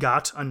matter, he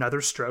got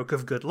another stroke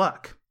of good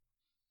luck.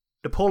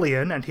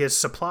 Napoleon and his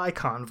supply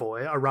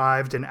convoy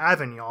arrived in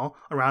Avignon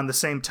around the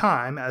same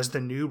time as the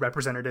new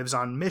representatives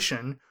on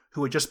mission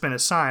who had just been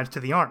assigned to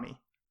the army.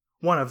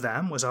 One of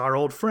them was our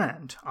old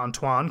friend,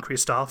 Antoine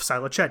Christophe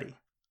Salicetti.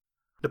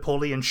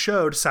 Napoleon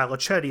showed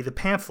Salicetti the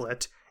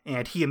pamphlet,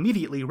 and he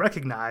immediately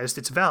recognized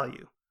its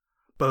value,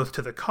 both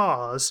to the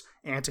cause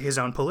and to his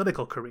own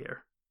political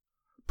career.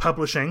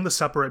 Publishing the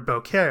supper at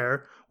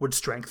Beaucaire would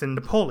strengthen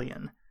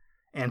Napoleon,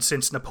 and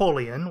since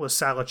Napoleon was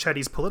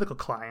Salicetti's political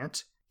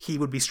client, he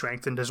would be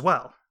strengthened as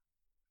well.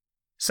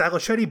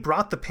 Salicetti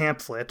brought the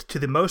pamphlet to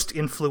the most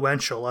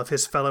influential of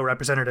his fellow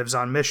representatives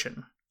on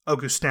mission,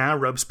 Augustin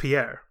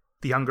Robespierre,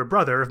 the younger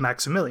brother of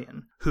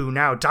Maximilian, who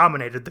now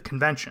dominated the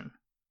convention.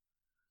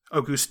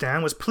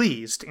 Augustin was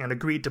pleased and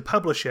agreed to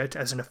publish it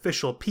as an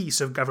official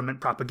piece of government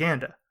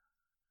propaganda.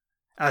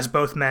 As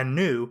both men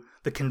knew,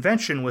 the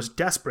convention was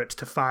desperate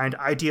to find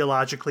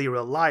ideologically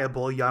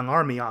reliable young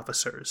army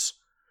officers,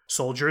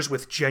 soldiers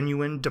with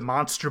genuine,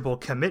 demonstrable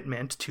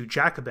commitment to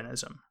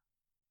Jacobinism.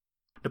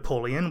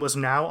 Napoleon was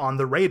now on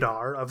the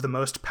radar of the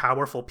most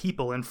powerful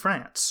people in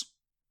France.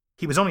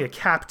 He was only a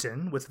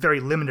captain with very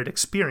limited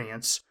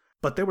experience,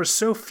 but there were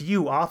so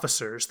few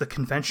officers the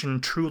convention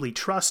truly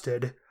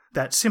trusted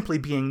that simply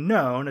being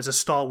known as a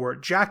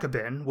stalwart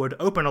Jacobin would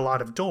open a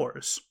lot of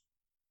doors.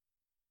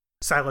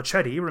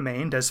 Salicetti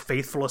remained as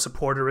faithful a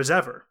supporter as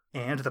ever,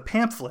 and the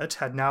pamphlet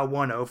had now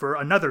won over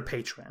another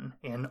patron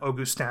in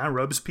Augustin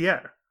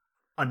Robespierre.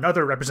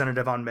 Another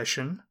representative on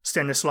mission,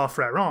 Stanislas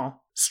Freron,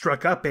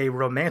 struck up a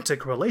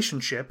romantic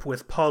relationship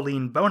with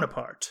Pauline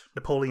Bonaparte,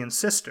 Napoleon's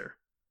sister,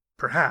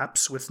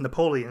 perhaps with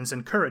Napoleon's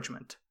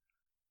encouragement.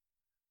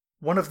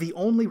 One of the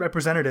only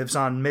representatives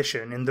on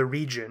mission in the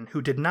region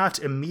who did not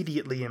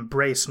immediately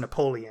embrace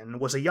Napoleon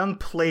was a young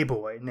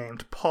playboy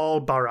named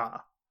Paul Barras.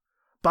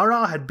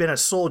 Barras had been a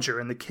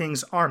soldier in the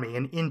king's army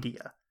in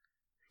India.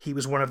 He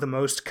was one of the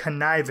most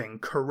conniving,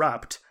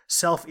 corrupt,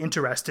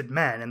 self-interested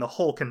men in the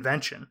whole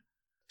convention.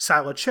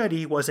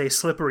 Salicetti was a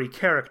slippery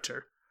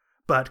character,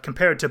 but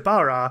compared to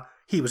Barras,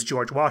 he was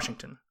George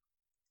Washington.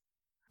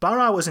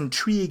 Barras was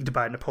intrigued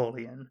by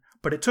Napoleon,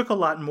 but it took a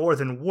lot more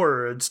than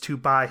words to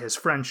buy his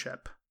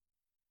friendship.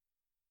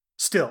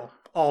 Still,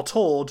 all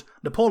told,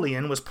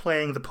 Napoleon was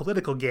playing the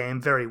political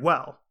game very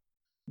well.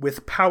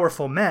 With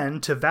powerful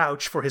men to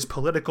vouch for his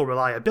political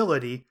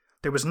reliability,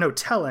 there was no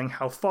telling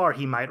how far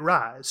he might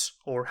rise,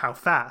 or how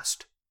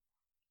fast.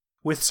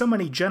 With so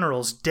many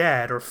generals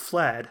dead or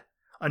fled,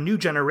 a new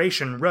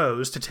generation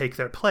rose to take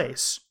their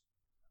place.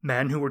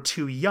 Men who were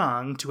too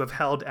young to have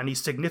held any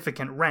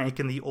significant rank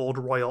in the old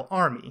royal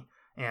army,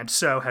 and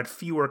so had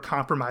fewer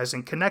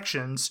compromising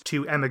connections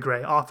to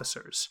émigré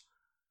officers.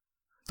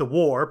 The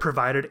war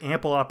provided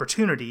ample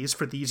opportunities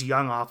for these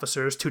young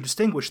officers to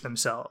distinguish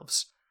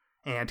themselves,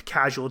 and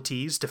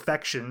casualties,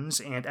 defections,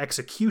 and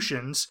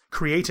executions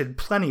created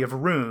plenty of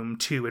room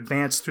to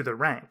advance through the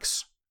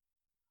ranks.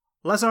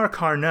 Lazare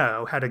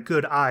Carnot had a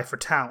good eye for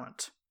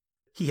talent.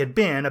 He had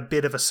been a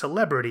bit of a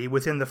celebrity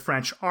within the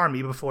French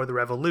army before the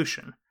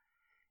Revolution.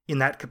 In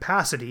that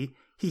capacity,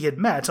 he had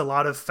met a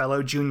lot of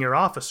fellow junior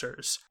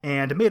officers,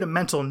 and made a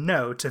mental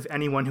note of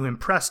anyone who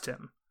impressed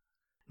him.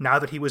 Now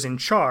that he was in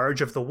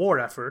charge of the war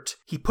effort,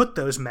 he put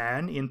those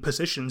men in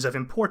positions of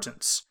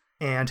importance,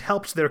 and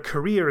helped their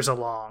careers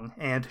along,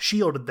 and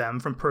shielded them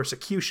from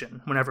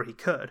persecution whenever he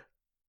could.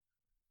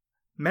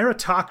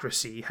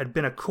 Meritocracy had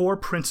been a core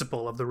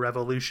principle of the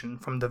revolution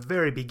from the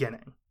very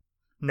beginning.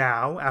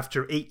 Now,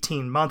 after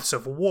 18 months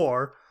of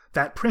war,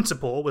 that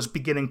principle was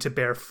beginning to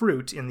bear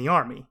fruit in the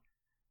army.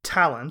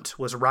 Talent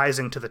was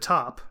rising to the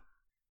top.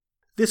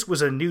 This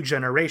was a new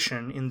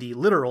generation in the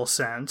literal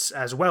sense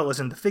as well as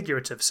in the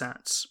figurative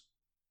sense.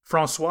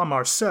 François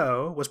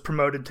Marceau was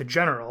promoted to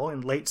general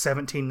in late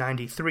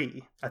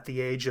 1793 at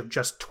the age of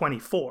just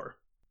 24.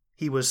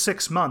 He was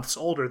 6 months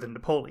older than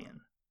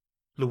Napoleon.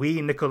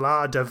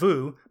 Louis-Nicolas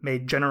Davout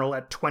made general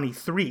at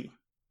 23.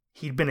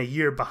 He'd been a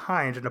year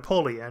behind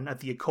Napoleon at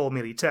the École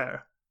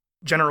Militaire.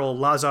 General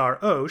Lazare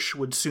Hoche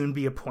would soon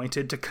be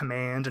appointed to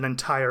command an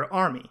entire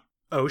army.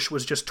 Hoche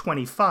was just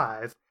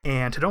 25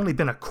 and had only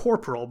been a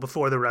corporal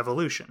before the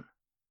revolution.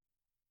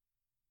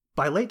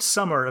 By late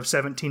summer of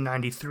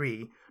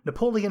 1793,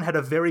 Napoleon had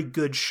a very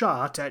good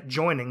shot at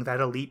joining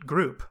that elite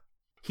group.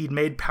 He'd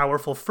made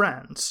powerful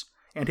friends,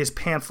 and his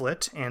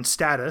pamphlet and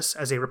status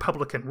as a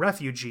Republican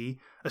refugee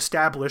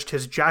established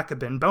his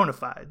Jacobin bona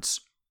fides.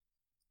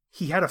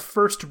 He had a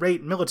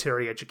first-rate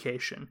military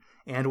education,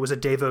 and was a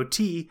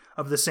devotee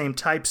of the same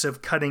types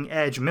of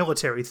cutting-edge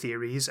military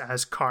theories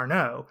as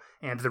Carnot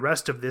and the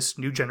rest of this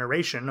new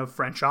generation of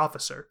French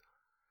officer.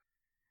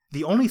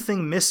 The only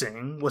thing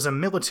missing was a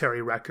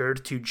military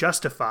record to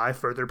justify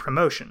further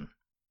promotion.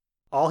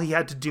 All he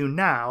had to do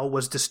now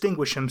was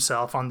distinguish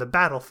himself on the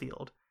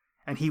battlefield,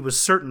 and he was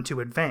certain to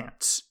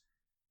advance.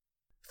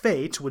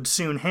 Fate would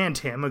soon hand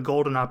him a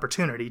golden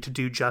opportunity to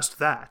do just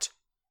that.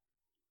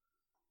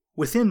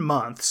 Within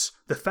months,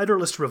 the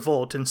Federalist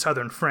revolt in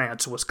southern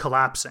France was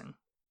collapsing.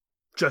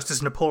 Just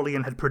as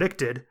Napoleon had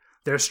predicted,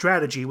 their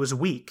strategy was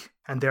weak,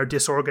 and their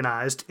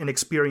disorganized,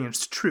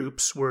 inexperienced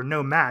troops were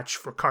no match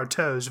for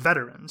Carteau's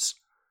veterans.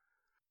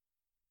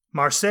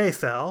 Marseille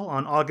fell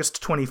on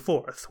August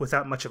 24th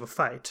without much of a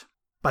fight.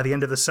 By the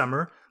end of the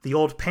summer, the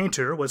old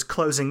painter was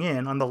closing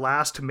in on the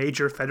last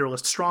major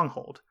Federalist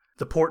stronghold,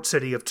 the port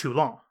city of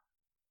Toulon.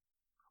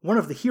 One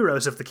of the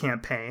heroes of the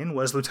campaign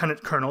was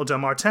Lieutenant Colonel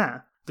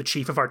Doumartin, the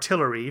chief of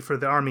artillery for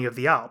the Army of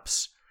the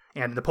Alps,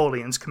 and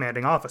Napoleon's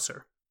commanding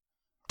officer.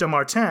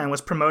 Doumartin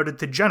was promoted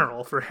to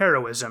general for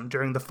heroism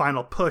during the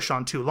final push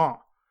on Toulon,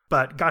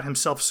 but got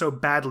himself so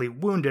badly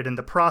wounded in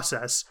the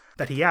process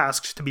that he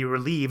asked to be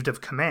relieved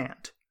of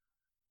command.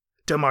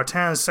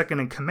 Doumartin's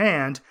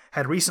second-in-command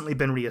had recently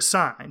been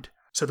reassigned,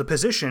 so the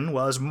position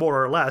was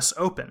more or less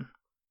open.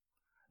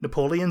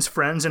 Napoleon's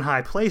friends in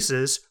high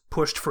places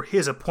pushed for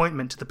his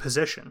appointment to the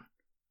position.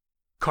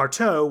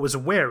 Carteau was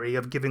wary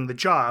of giving the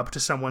job to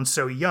someone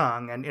so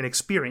young and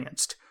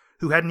inexperienced,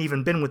 who hadn't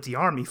even been with the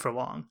army for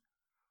long.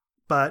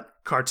 But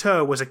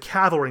Carteau was a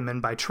cavalryman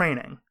by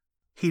training.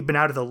 He'd been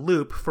out of the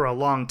loop for a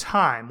long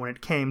time when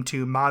it came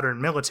to modern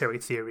military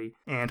theory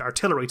and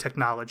artillery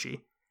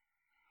technology.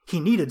 He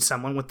needed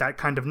someone with that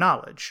kind of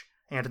knowledge,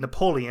 and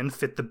Napoleon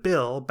fit the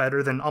bill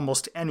better than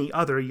almost any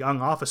other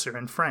young officer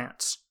in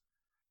France.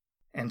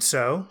 And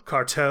so,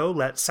 Carteau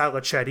let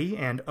Salicetti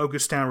and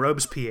Augustin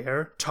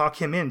Robespierre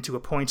talk him into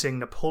appointing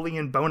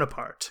Napoleon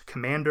Bonaparte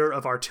commander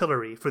of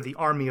artillery for the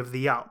Army of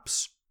the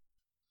Alps.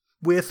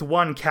 With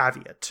one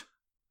caveat.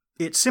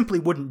 It simply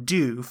wouldn't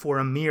do for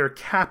a mere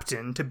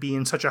captain to be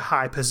in such a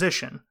high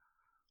position.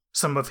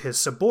 Some of his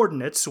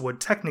subordinates would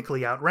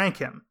technically outrank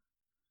him.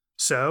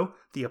 So,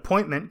 the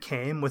appointment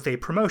came with a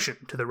promotion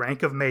to the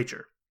rank of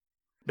major.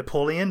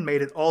 Napoleon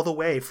made it all the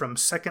way from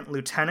second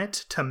lieutenant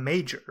to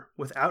major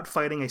without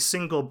fighting a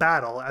single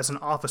battle as an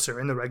officer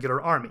in the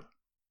regular army.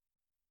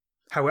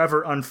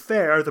 However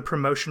unfair the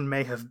promotion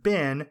may have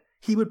been,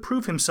 he would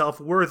prove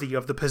himself worthy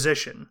of the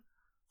position,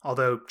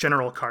 although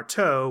General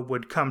Carteau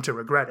would come to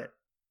regret it.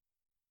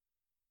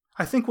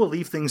 I think we'll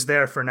leave things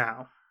there for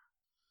now.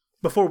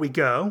 Before we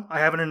go, I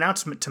have an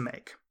announcement to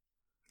make.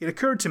 It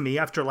occurred to me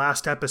after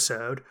last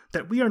episode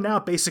that we are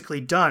now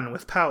basically done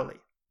with Paoli.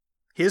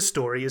 His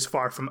story is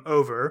far from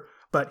over,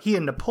 but he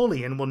and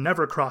Napoleon will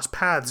never cross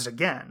paths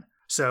again,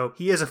 so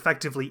he is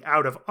effectively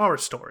out of our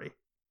story.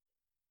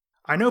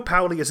 I know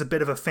Paoli is a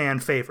bit of a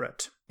fan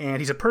favorite, and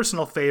he's a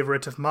personal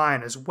favorite of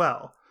mine as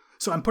well,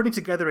 so I'm putting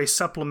together a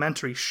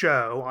supplementary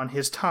show on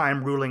his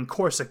time ruling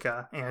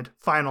Corsica and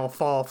final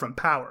fall from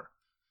power.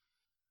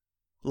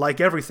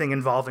 Like everything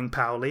involving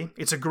Paoli,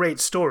 it's a great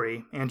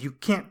story, and you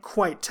can't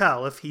quite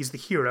tell if he's the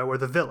hero or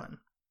the villain.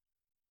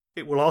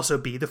 It will also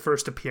be the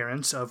first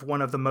appearance of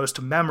one of the most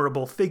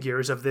memorable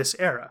figures of this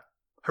era,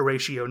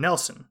 Horatio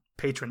Nelson,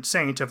 patron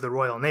saint of the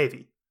Royal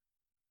Navy.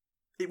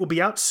 It will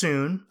be out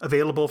soon,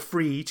 available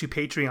free to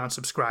Patreon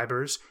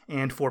subscribers,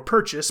 and for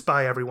purchase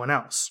by everyone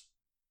else.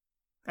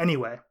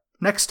 Anyway,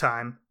 next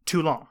time,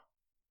 Toulon.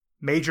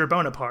 Major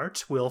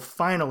Bonaparte will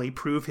finally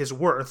prove his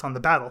worth on the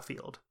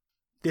battlefield.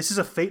 This is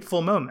a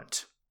fateful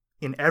moment.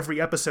 In every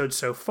episode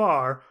so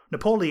far,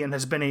 Napoleon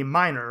has been a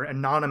minor,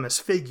 anonymous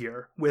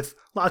figure, with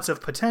lots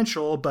of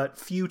potential but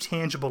few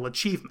tangible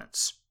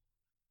achievements.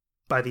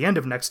 By the end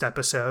of next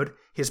episode,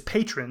 his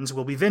patrons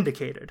will be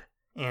vindicated,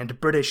 and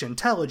British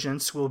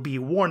intelligence will be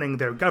warning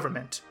their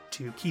government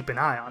to keep an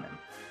eye on him.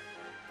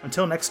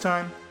 Until next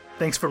time,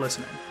 thanks for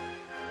listening.